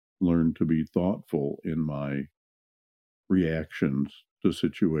learn to be thoughtful in my reactions to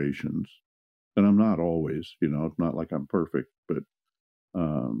situations. And I'm not always, it's not like I'm perfect, but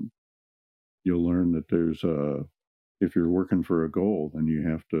you'll learn that there's if you're working for a goal, then you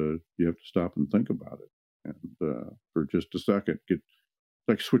have to stop and think about it. And for just a second, it's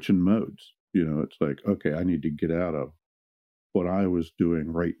like switching modes. It's like, okay, I need to get out of what I was doing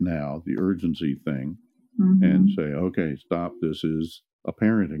right now, the urgency thing, and say, okay, stop. This is a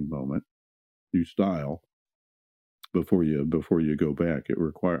parenting moment. New style. Before you go back, it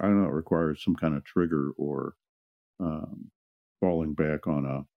requires some kind of trigger or falling back on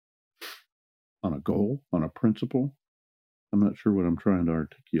a goal, on a principle. I'm not sure what I'm trying to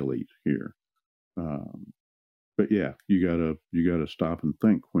articulate here, but yeah, you gotta stop and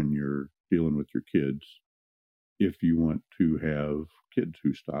think when you're dealing with your kids. If you want to have kids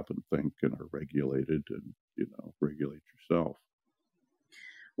who stop and think and are regulated and, regulate yourself.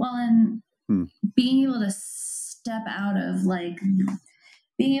 Well, and being able to step out of the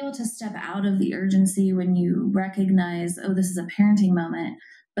urgency when you recognize, oh, this is a parenting moment,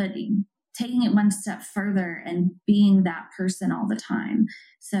 but taking it one step further and being that person all the time.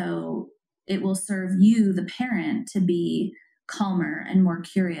 So it will serve you, the parent, to be calmer and more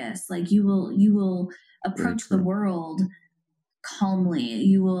curious. Like you will approach the world calmly.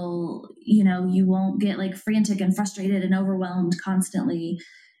 You will, you won't get like frantic and frustrated and overwhelmed constantly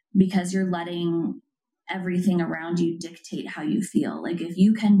because you're letting everything around you dictate how you feel. Like if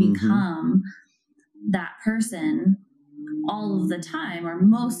you can become that person all of the time or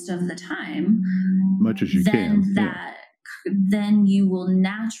most of the time, much as you then you will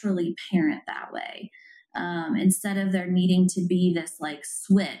naturally parent that way. Instead of there needing to be this like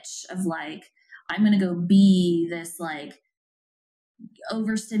switch of like, I'm going to go be this like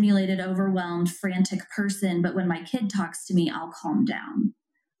overstimulated, overwhelmed, frantic person. But when my kid talks to me, I'll calm down.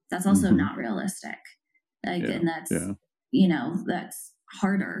 That's also not realistic. Like, and that's, that's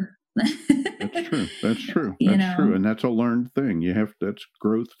harder. That's true. That's true. That's true. And that's a learned thing. That's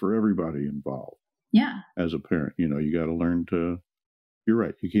growth for everybody involved. Yeah. As a parent, you got to learn you're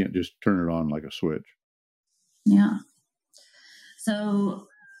right. You can't just turn it on like a switch. Yeah. So,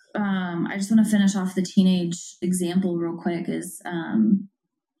 I just want to finish off the teenage example real quick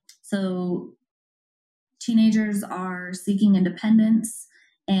so teenagers are seeking independence,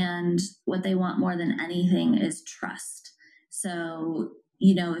 and what they want more than anything is trust. So,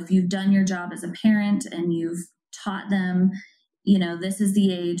 if you've done your job as a parent and you've taught them, this is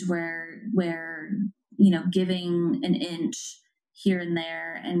the age where, giving an inch here and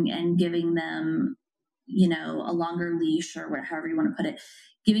there and giving them, a longer leash or however you want to put it,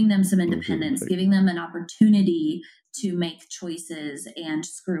 giving them some independence, giving them an opportunity to make choices and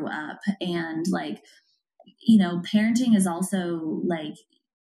screw up. And like, parenting is also like,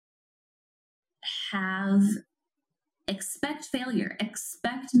 expect failure,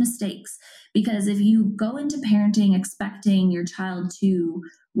 expect mistakes, because if you go into parenting expecting your child to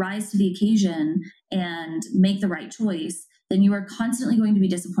rise to the occasion and make the right choice, then you are constantly going to be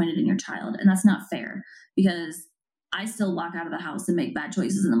disappointed in your child. And that's not fair, because I still walk out of the house and make bad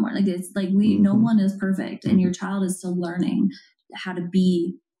choices in the morning. Like it's like no one is perfect, and your child is still learning how to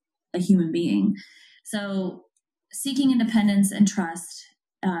be a human being. So seeking independence and trust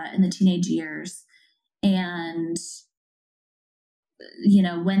in the teenage years, and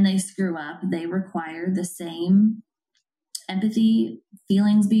when they screw up, they require the same empathy,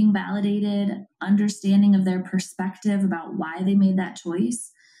 feelings being validated, understanding of their perspective about why they made that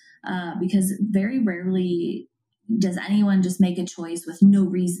choice, because very rarely does anyone just make a choice with no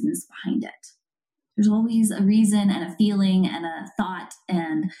reasons behind it. there's always a reason and a feeling and a thought,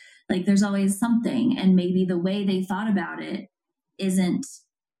 and like there's always something, and maybe the way they thought about it isn't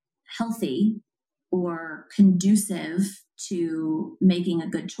healthy or conducive to making a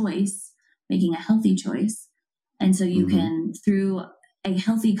good choice, making a healthy choice. And so you can, through a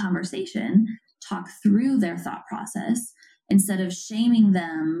healthy conversation, talk through their thought process instead of shaming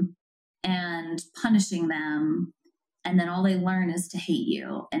them and punishing them. And then all they learn is to hate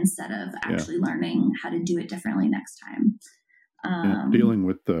you instead of actually learning how to do it differently next time. Dealing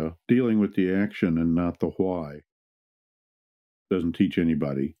with the action and not the why doesn't teach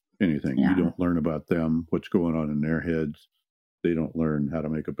anybody anything. You don't learn about them, what's going on in their heads. They don't learn how to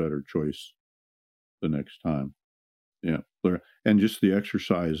make a better choice the next time. Yeah. And just the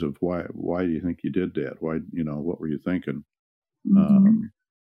exercise of why do you think you did that? Why, what were you thinking?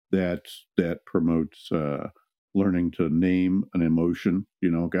 That promotes learning to name an emotion.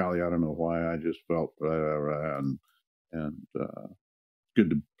 Golly, I don't know why I just felt and good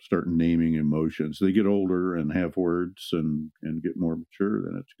to start naming emotions. They get older and have words and get more mature,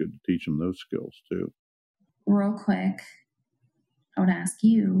 then it's good to teach them those skills too. Real quick, I would ask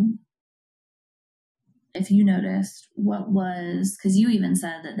you if you noticed because you even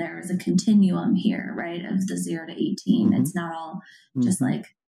said that there is a continuum here, right? Of the 0 to 18. It's not all just like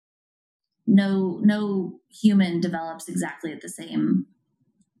no human develops exactly at the same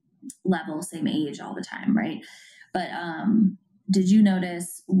level, same age all the time, right? But did you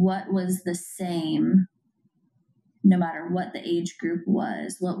notice what was the same no matter what the age group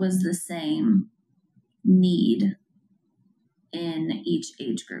was? What was the same need in each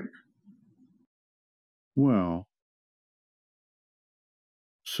age group? Well,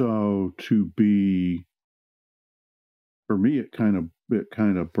 so for me, it kind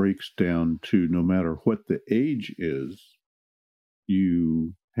of breaks down to no matter what the age is,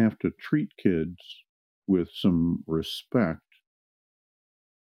 you have to treat kids with some respect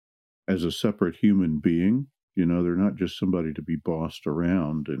as a separate human being. They're not just somebody to be bossed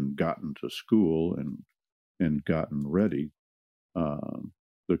around and gotten to school and gotten ready.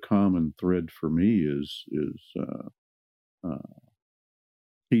 The common thread for me is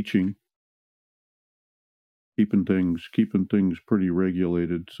teaching, keeping things pretty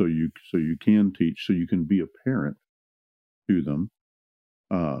regulated so you can teach, so you can be a parent to them.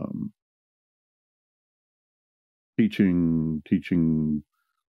 Teaching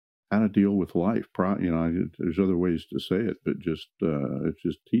how to deal with life. There's other ways to say it, but it's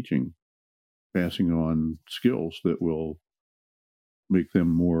just teaching, passing on skills that will make them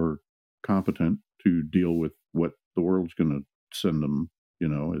more competent to deal with what the world's going to send them,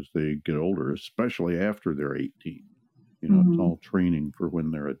 as they get older, especially after they're 18. It's all training for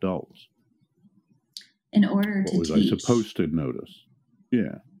when they're adults. In order to teach. What was I supposed to notice?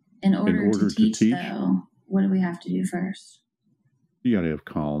 Yeah. In order to teach, though, what do we have to do first? You got to have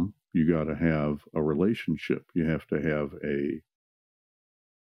calm. You got to have a relationship. You have to have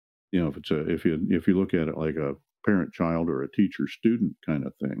if you look at it like a parent-child or a teacher-student kind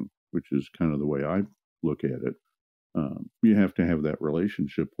of thing, which is kind of the way I look at it, you have to have that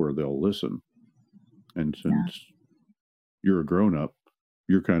relationship where they'll listen. And since you're a grown-up,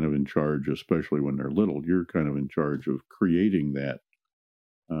 you're kind of in charge, especially when they're little, you're kind of in charge of creating that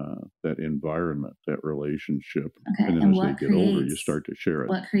environment, that relationship. Okay. And then as they get older, you start to share it.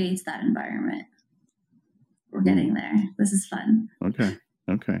 What creates that environment? We're getting there. This is fun. Okay.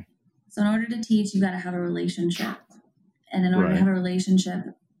 So in order to teach, you got to have a relationship. And in order to have a relationship,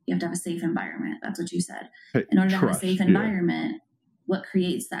 you have to have a safe environment. That's what you said. Hey, in order to have a safe environment, what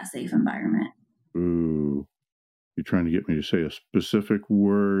creates that safe environment? Ooh, you're trying to get me to say a specific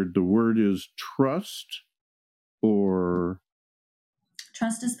word. The word is trust, or...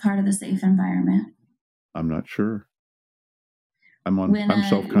 Trust is part of the safe environment. I'm not sure. I'm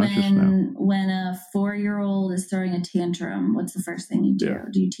self-conscious now. When a 4-year-old is throwing a tantrum, what's the first thing you do? Yeah.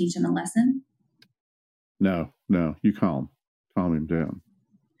 Do you teach him a lesson? No. You calm him down.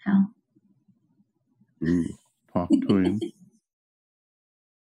 How? Ooh, talk to him.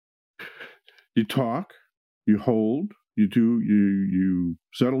 You talk, you hold, you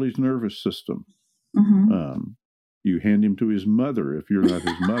settle his nervous system. You hand him to his mother if you're not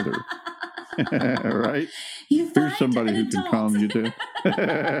his mother. Right? Here's somebody who can calm you down.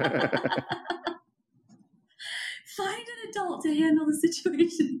 Find an adult to handle the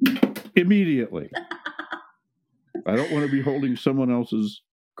situation. Immediately. I don't want to be holding someone else's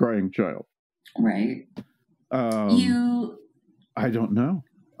crying child. Right. I don't know.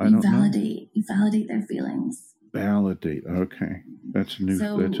 You validate their feelings. Validate. Okay. That's a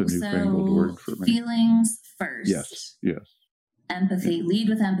newfangled word for me. Feelings first. Yes. Empathy, lead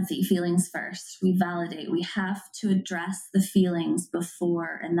with empathy, feelings first. We validate. We have to address the feelings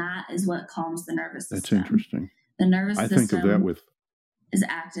before, and that is what calms the nervous system. That's interesting. The nervous system think of that with is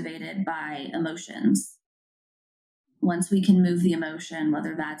activated by emotions. Once we can move the emotion,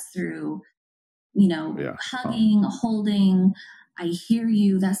 whether that's through, hugging, holding, I hear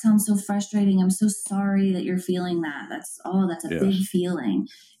you. That sounds so frustrating. I'm so sorry that you're feeling that. That's a big feeling.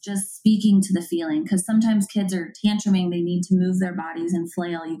 Just speaking to the feeling. Because sometimes kids are tantruming. They need to move their bodies and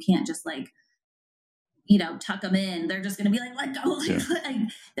flail. You can't just tuck them in. They're just going to be like, let go.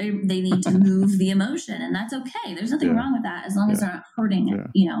 They need to move the emotion. And that's okay. There's nothing wrong with that as long as they're not hurting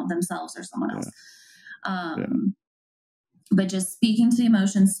themselves or someone else. But just speaking to the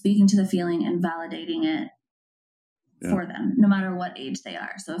emotions, speaking to the feeling and validating it for them, no matter what age they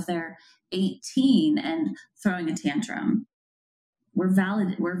are. So if they're 18 and throwing a tantrum, we're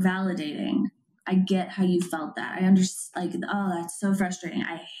validating. I get how you felt that. I understand, that's so frustrating.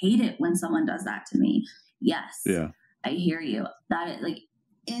 I hate it when someone does that to me. Yes. Yeah. I hear you. That is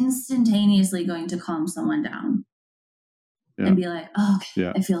instantaneously going to calm someone down and be like, oh,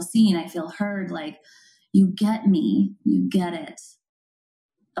 okay, I feel seen. I feel heard. You get me. You get it.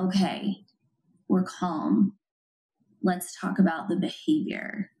 Okay. We're calm. Let's talk about the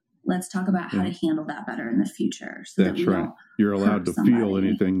behavior. Let's talk about how to handle that better in the future. So that's right. You're allowed to feel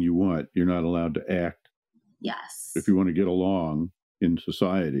anything you want. You're not allowed to act. Yes. If you want to get along in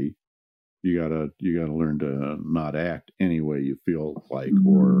society, you gotta learn to not act any way you feel like,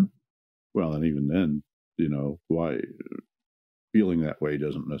 and even then, why feeling that way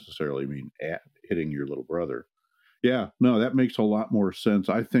doesn't necessarily mean hitting your little brother. Yeah, no, that makes a lot more sense.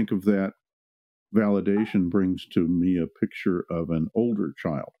 I think of that. Validation brings to me a picture of an older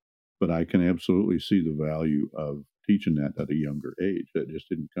child, but I can absolutely see the value of teaching that at a younger age. That just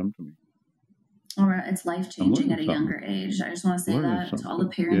didn't come to me. Or it's life-changing at a younger age. I just want to say that to all the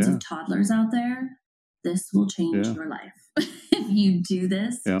parents of toddlers out there, this will change your life. If you do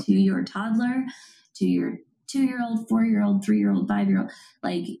this to your toddler, to your 2-year-old, 4-year-old, 3-year-old, 5-year-old,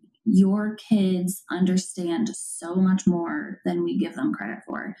 your kids understand so much more than we give them credit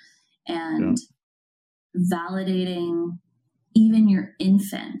for. And validating even your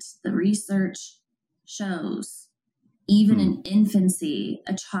infant. The research shows even in infancy,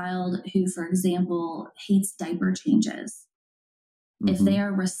 a child who, for example, hates diaper changes, if they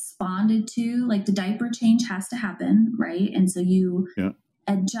are responded to, the diaper change has to happen, right? And so you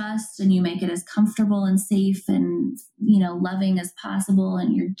adjust and you make it as comfortable and safe and, loving as possible.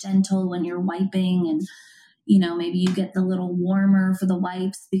 And you're gentle when you're wiping, and, maybe you get the little warmer for the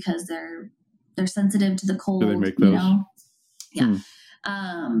wipes because they're sensitive to the cold. Do they make those? But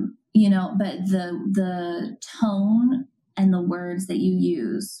the tone and the words that you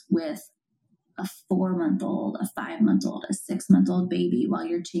use with a 4-month-old, a 5-month-old, a 6-month-old baby while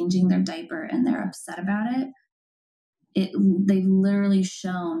you're changing their diaper and they're upset about they've literally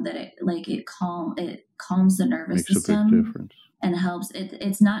shown that it calms the nervous system. Makes a big difference. And helps.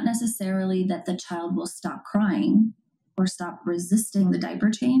 It's not necessarily that the child will stop crying or stop resisting the diaper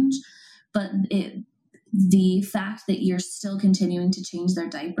change, but the fact that you're still continuing to change their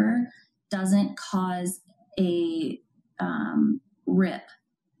diaper doesn't cause a rip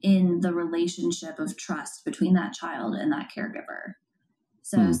in the relationship of trust between that child and that caregiver.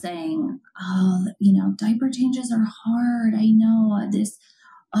 So saying, diaper changes are hard. I know this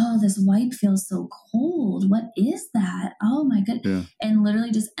wipe feels so cold. What is that? Oh my goodness. Yeah. And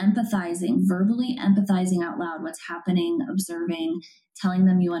literally just verbally empathizing out loud what's happening, observing, telling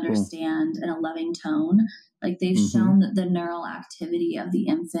them you understand in a loving tone. They've shown that the neural activity of the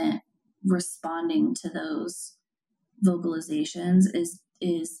infant responding to those vocalizations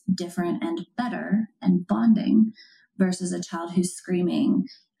is different and better and bonding versus a child who's screaming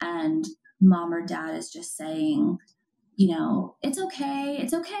and mom or dad is just saying, it's okay.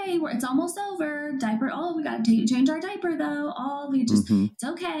 It's almost over. Diaper. Oh, we got to change our diaper though. It's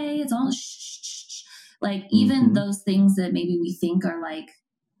okay. It's all shh. Even those things that maybe we think are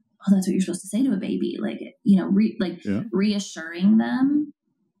that's what you're supposed to say to a baby. Reassuring them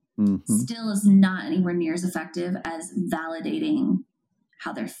still is not anywhere near as effective as validating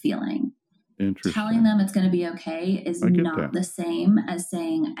how they're feeling. Telling them it's going to be okay is not the same as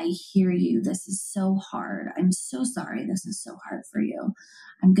saying, I hear you. This is so hard. I'm so sorry. This is so hard for you.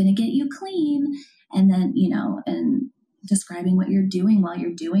 I'm going to get you clean. And then, and describing what you're doing while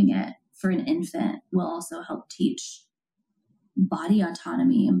you're doing it for an infant will also help teach body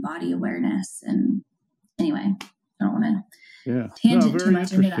autonomy and body awareness. And anyway, I don't want to tangent too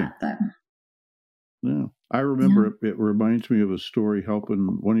much into that, but yeah. I remember it reminds me of a story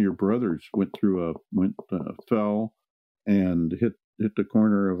helping one of your brothers fell and hit the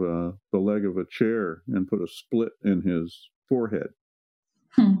corner of the leg of a chair and put a split in his forehead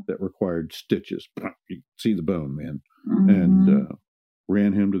that required stitches. You could see the bone, man. And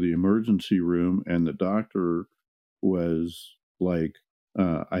ran him to the emergency room, and the doctor was like,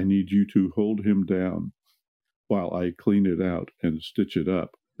 I need you to hold him down while I clean it out and stitch it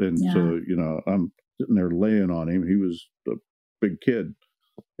up. And so, I'm sitting there laying on him. He was a big kid.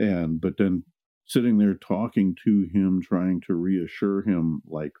 But then sitting there talking to him, trying to reassure him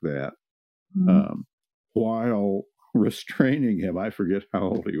like that, while restraining him. I forget how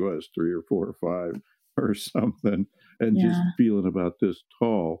old he was, 3 or 4 or 5 or something, and just feeling about this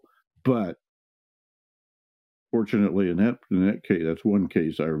tall. But fortunately, in that case, that's one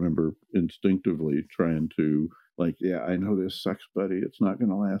case I remember instinctively trying to, like, I know this sucks, buddy. It's not going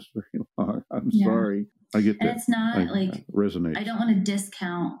to last very long. I'm sorry. I get that. And it's not resonates. I don't want to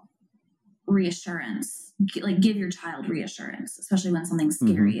discount reassurance. Like, give your child reassurance, especially when something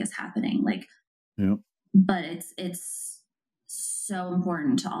scary is happening. Like, but it's so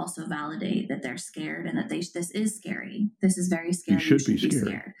important to also validate that they're scared and that this is scary. This is very scary. You should be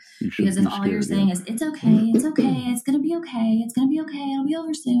scared. Because if all you're saying is, it's okay, it's okay, it's going to be okay, it's going to be okay, it'll be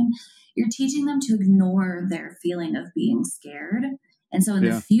over soon, you're teaching them to ignore their feeling of being scared. And so in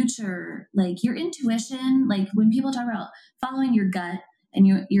the future, like, your intuition, like when people talk about following your gut and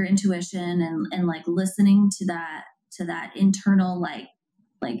your intuition and like listening to that internal, like,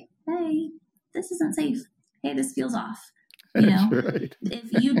 hey, this isn't safe. Hey, this feels off. Right.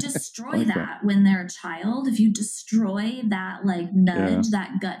 If you destroy that when they're a child, if you destroy that, like, nudge,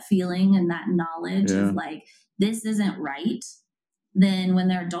 that gut feeling and that knowledge of, like, this isn't right, then when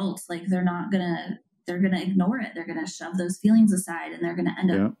they're adults, like, they're going to ignore it. They're going to shove those feelings aside, and they're going to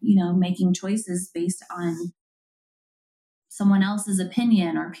end up, making choices based on someone else's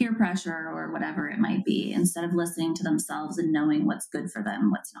opinion or peer pressure or whatever it might be, instead of listening to themselves and knowing what's good for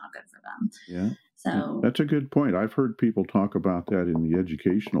them, what's not good for them. Yeah. So that's a good point. I've heard people talk about that in the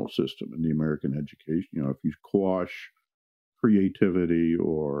educational system, in the American education. If you quash creativity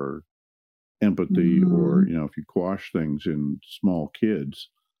or empathy, or, if you quash things in small kids,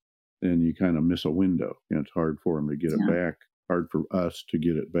 then you kind of miss a window. It's hard for them to get it back, hard for us to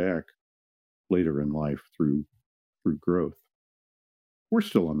get it back later in life through growth. We're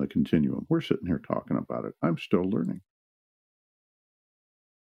still on the continuum. We're sitting here talking about it. I'm still learning.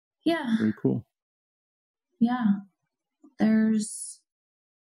 Yeah. Very cool. Yeah. There's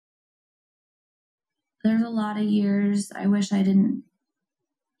a lot of years. I wish I didn't,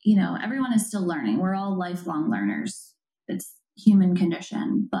 everyone is still learning. We're all lifelong learners. It's human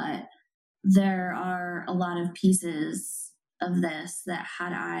condition, but there are a lot of pieces of this that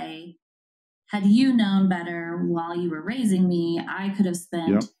had you known better while you were raising me, I could have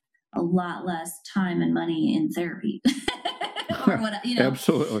spent a lot less time and money in therapy. Or what,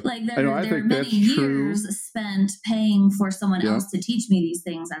 Absolutely. Like there are many years spent paying for someone else to teach me these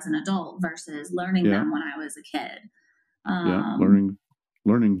things as an adult versus learning them when I was a kid.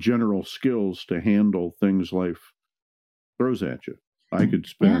 Learning general skills to handle things life throws at you. I could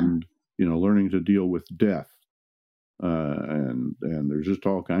spend, learning to deal with death. And there's just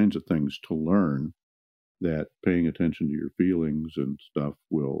all kinds of things to learn that paying attention to your feelings and stuff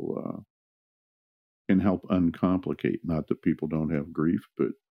will can help uncomplicate. Not that people don't have grief, but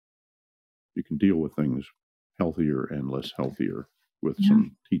you can deal with things healthier and less healthier with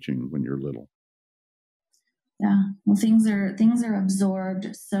some teaching when you're little. Yeah. Well, things are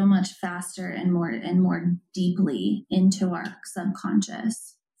absorbed so much faster and more deeply into our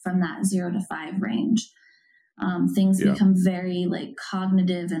subconscious from that 0 to 5 range. Things become very, like,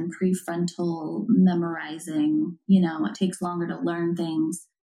 cognitive and prefrontal memorizing. It takes longer to learn things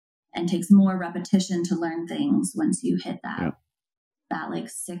and takes more repetition to learn things once you hit that like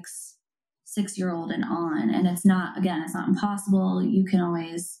 6-year-old and on. And it's not impossible. You can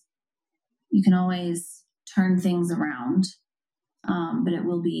always turn things around. But it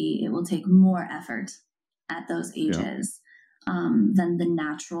will take more effort at those ages. Than the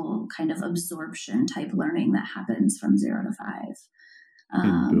natural kind of absorption type learning that happens from 0 to 5.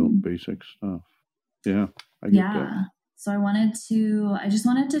 Inbuilt basic stuff. Yeah, I get that. So I just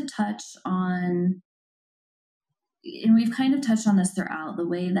wanted to touch on, and we've kind of touched on this throughout, the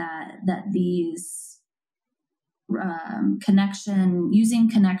way that these using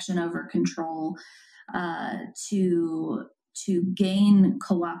connection over control to gain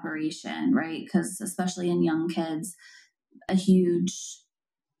cooperation, right? Because especially in young kids, a huge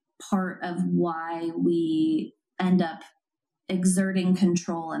part of why we end up exerting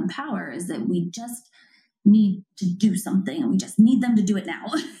control and power is that we just need to do something and we just need them to do it now.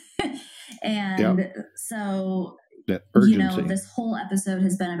 And so That urgency. This whole episode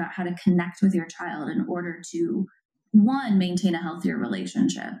has been about how to connect with your child in order to, one, maintain a healthier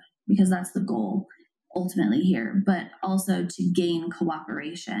relationship, because that's the goal ultimately here, but also to gain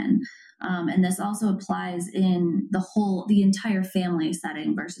cooperation. And this also applies in the entire family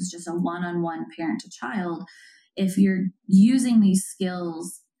setting versus just a one-on-one parent to child. If you're using these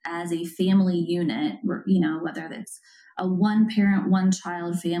skills as a family unit, whether it's a one parent, one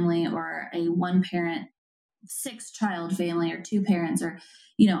child family, or a one parent, 6-child family, or 2 parents, or,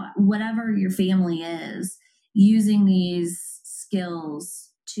 whatever your family is, using these skills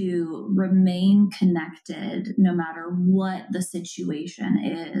to remain connected no matter what the situation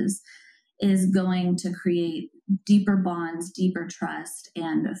is going to create deeper bonds, deeper trust,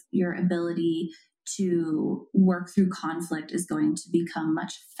 and your ability to work through conflict is going to become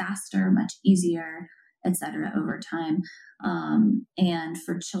much faster, much easier, etc. over time. And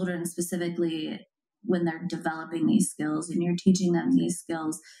for children specifically, when they're developing these skills and you're teaching them these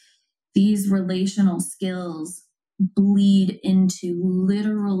skills, these relational skills bleed into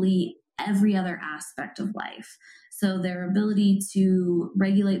literally every other aspect of life. So their ability to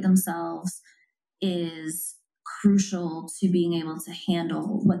regulate themselves is crucial to being able to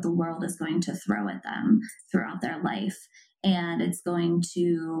handle what the world is going to throw at them throughout their life. And it's going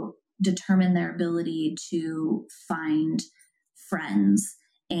to determine their ability to find friends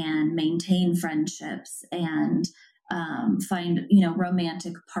and maintain friendships and find,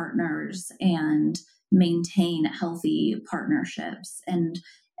 romantic partners and maintain healthy partnerships and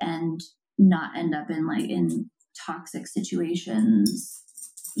not end up in toxic situations,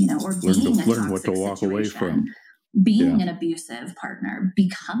 or being a learn what to walk situation, away from, being an abusive partner,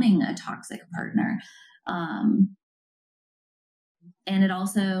 becoming a toxic partner. And it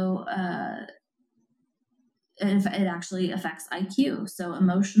also, it actually affects IQ. So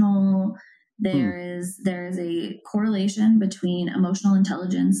there is a correlation between emotional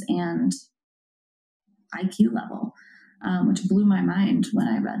intelligence and IQ level, which blew my mind when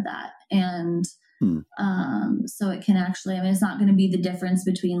I read that. And so it can actually, it's not going to be the difference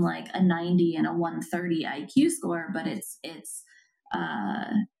between like a 90 and a 130 IQ score, but it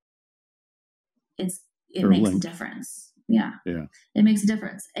makes a difference. Yeah. It makes a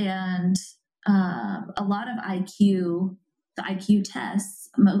difference. And a lot of the IQ tests,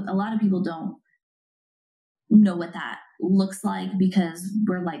 a lot of people don't know what that looks like because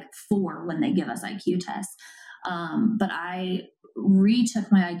we're like 4 when they give us IQ tests. But I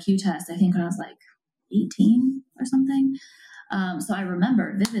retook my IQ test, I think when I was like 18 or something. So I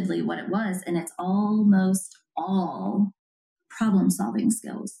remember vividly what it was, and it's almost all problem solving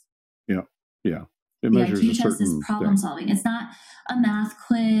skills. Yeah. The IQ test is problem solving. It's not a math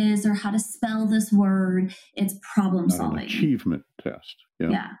quiz or how to spell this word. It's problem solving. An achievement test.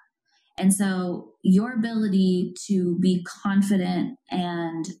 Yeah. And so your ability to be confident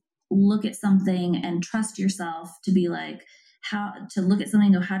and look at something and trust yourself to be like, how to look at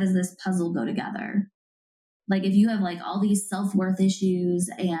something and go, how does this puzzle go together? Like if you have like all these self-worth issues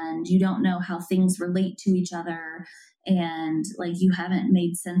and you don't know how things relate to each other and like you haven't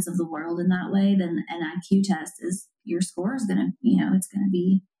made sense of the world in that way, then an IQ test your score is going to, it's going to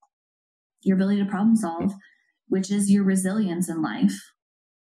be your ability to problem solve, which is your resilience in life.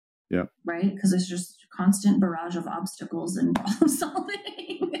 Yeah. Right? Because there's just constant barrage of obstacles and problem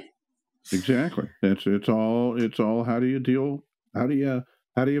solving. Exactly. It's all how do you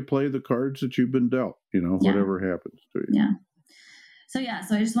play the cards that you've been dealt, whatever happens to you. Yeah. So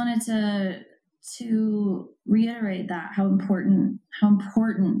I just wanted to reiterate that how important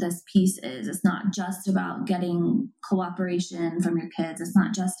this piece is. It's not just about getting cooperation from your kids. It's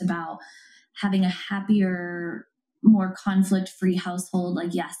not just about having a happier, more conflict-free household.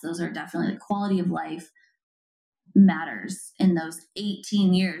 Like, yes, those are definitely, the quality of life matters in those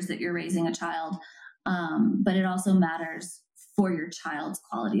 18 years that you're raising a child. But it also matters for your child's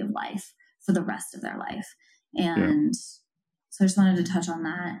quality of life for the rest of their life. And so I just wanted to touch on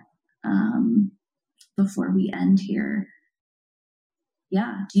that before we end here.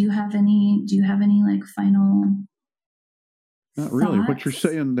 Yeah. Do you have any like final Not really. thoughts? What you're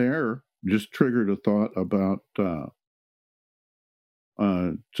saying there just triggered a thought about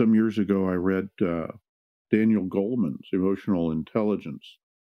some years ago I read Daniel Goleman's Emotional Intelligence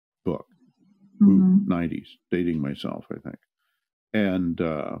book. 90s, dating myself, I think. And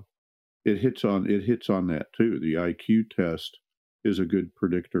it hits on that too. The IQ test is a good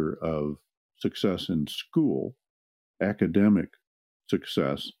predictor of success in school, academic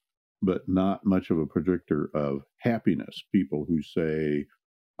success, but not much of a predictor of happiness. People who say,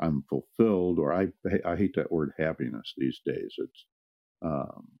 I'm fulfilled, or I hate that word happiness these days. It's,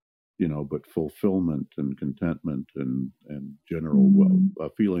 but fulfillment and contentment and general a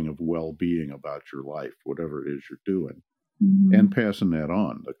feeling of well-being about your life, whatever it is you're doing, and passing that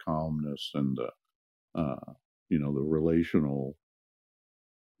on, the calmness and the relational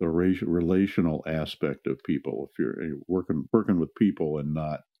aspect of people. If you're working with people and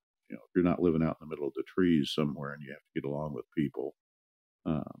not, if you're not living out in the middle of the trees somewhere and you have to get along with people,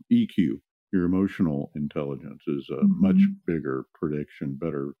 EQ, your emotional intelligence, is a much better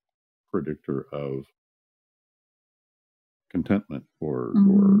predictor of contentment or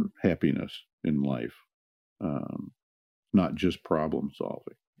happiness in life. Not just problem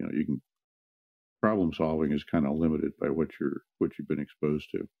solving. Problem solving is kind of limited by what you've been exposed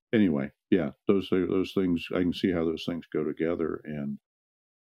to. Anyway, yeah, those things, I can see how those things go together, and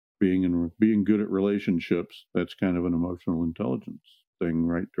being good at relationships, that's kind of an emotional intelligence thing,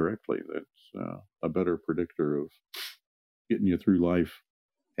 right? Directly, that's a better predictor of getting you through life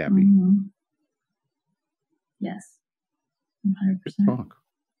happy. Yes, 100%. Good talk.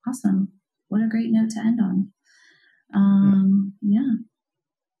 Awesome. What a great note to end on. Yeah.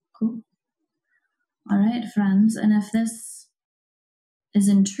 Cool. All right, friends. And if this is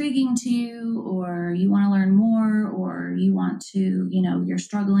intriguing to you, or you want to learn more, or you want to, you're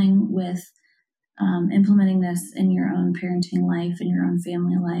struggling with implementing this in your own parenting life, in your own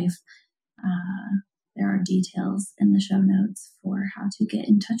family life, there are details in the show notes for how to get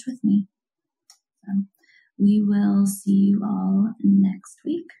in touch with me. So we will see you all next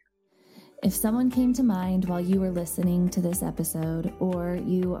week. If someone came to mind while you were listening to this episode, or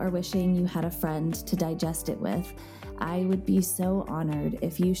you are wishing you had a friend to digest it with, I would be so honored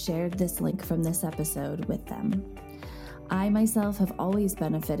if you shared this link from this episode with them. I myself have always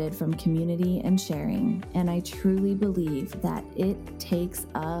benefited from community and sharing, and I truly believe that it takes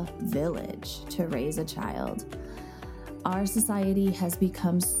a village to raise a child. Our society has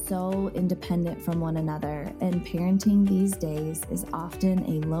become so independent from one another, and parenting these days is often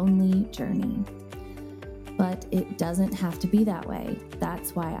a lonely journey. But it doesn't have to be that way.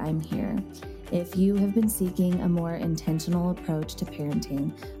 That's why I'm here. If you have been seeking a more intentional approach to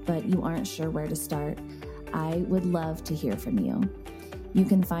parenting, but you aren't sure where to start, I would love to hear from you. You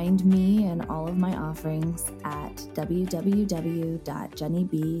can find me and all of my offerings at www.jennyb.co.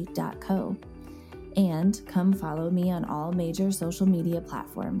 And come follow me on all major social media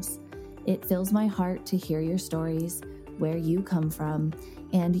platforms. It fills my heart to hear your stories, where you come from,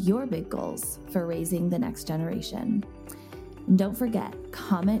 and your big goals for raising the next generation. And don't forget,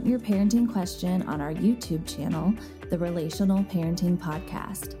 comment your parenting question on our YouTube channel, The Relational Parenting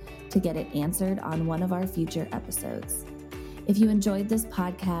Podcast, to get it answered on one of our future episodes. If you enjoyed this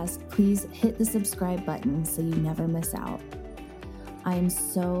podcast, please hit the subscribe button so you never miss out. I am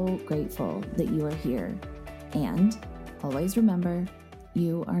so grateful that you are here. And always remember,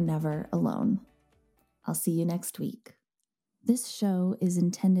 you are never alone. I'll see you next week. This show is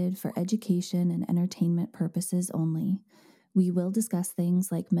intended for education and entertainment purposes only. We will discuss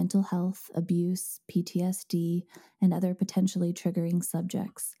things like mental health, abuse, PTSD, and other potentially triggering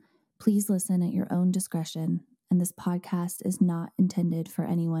subjects. Please listen at your own discretion, and this podcast is not intended for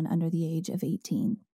anyone under the age of 18.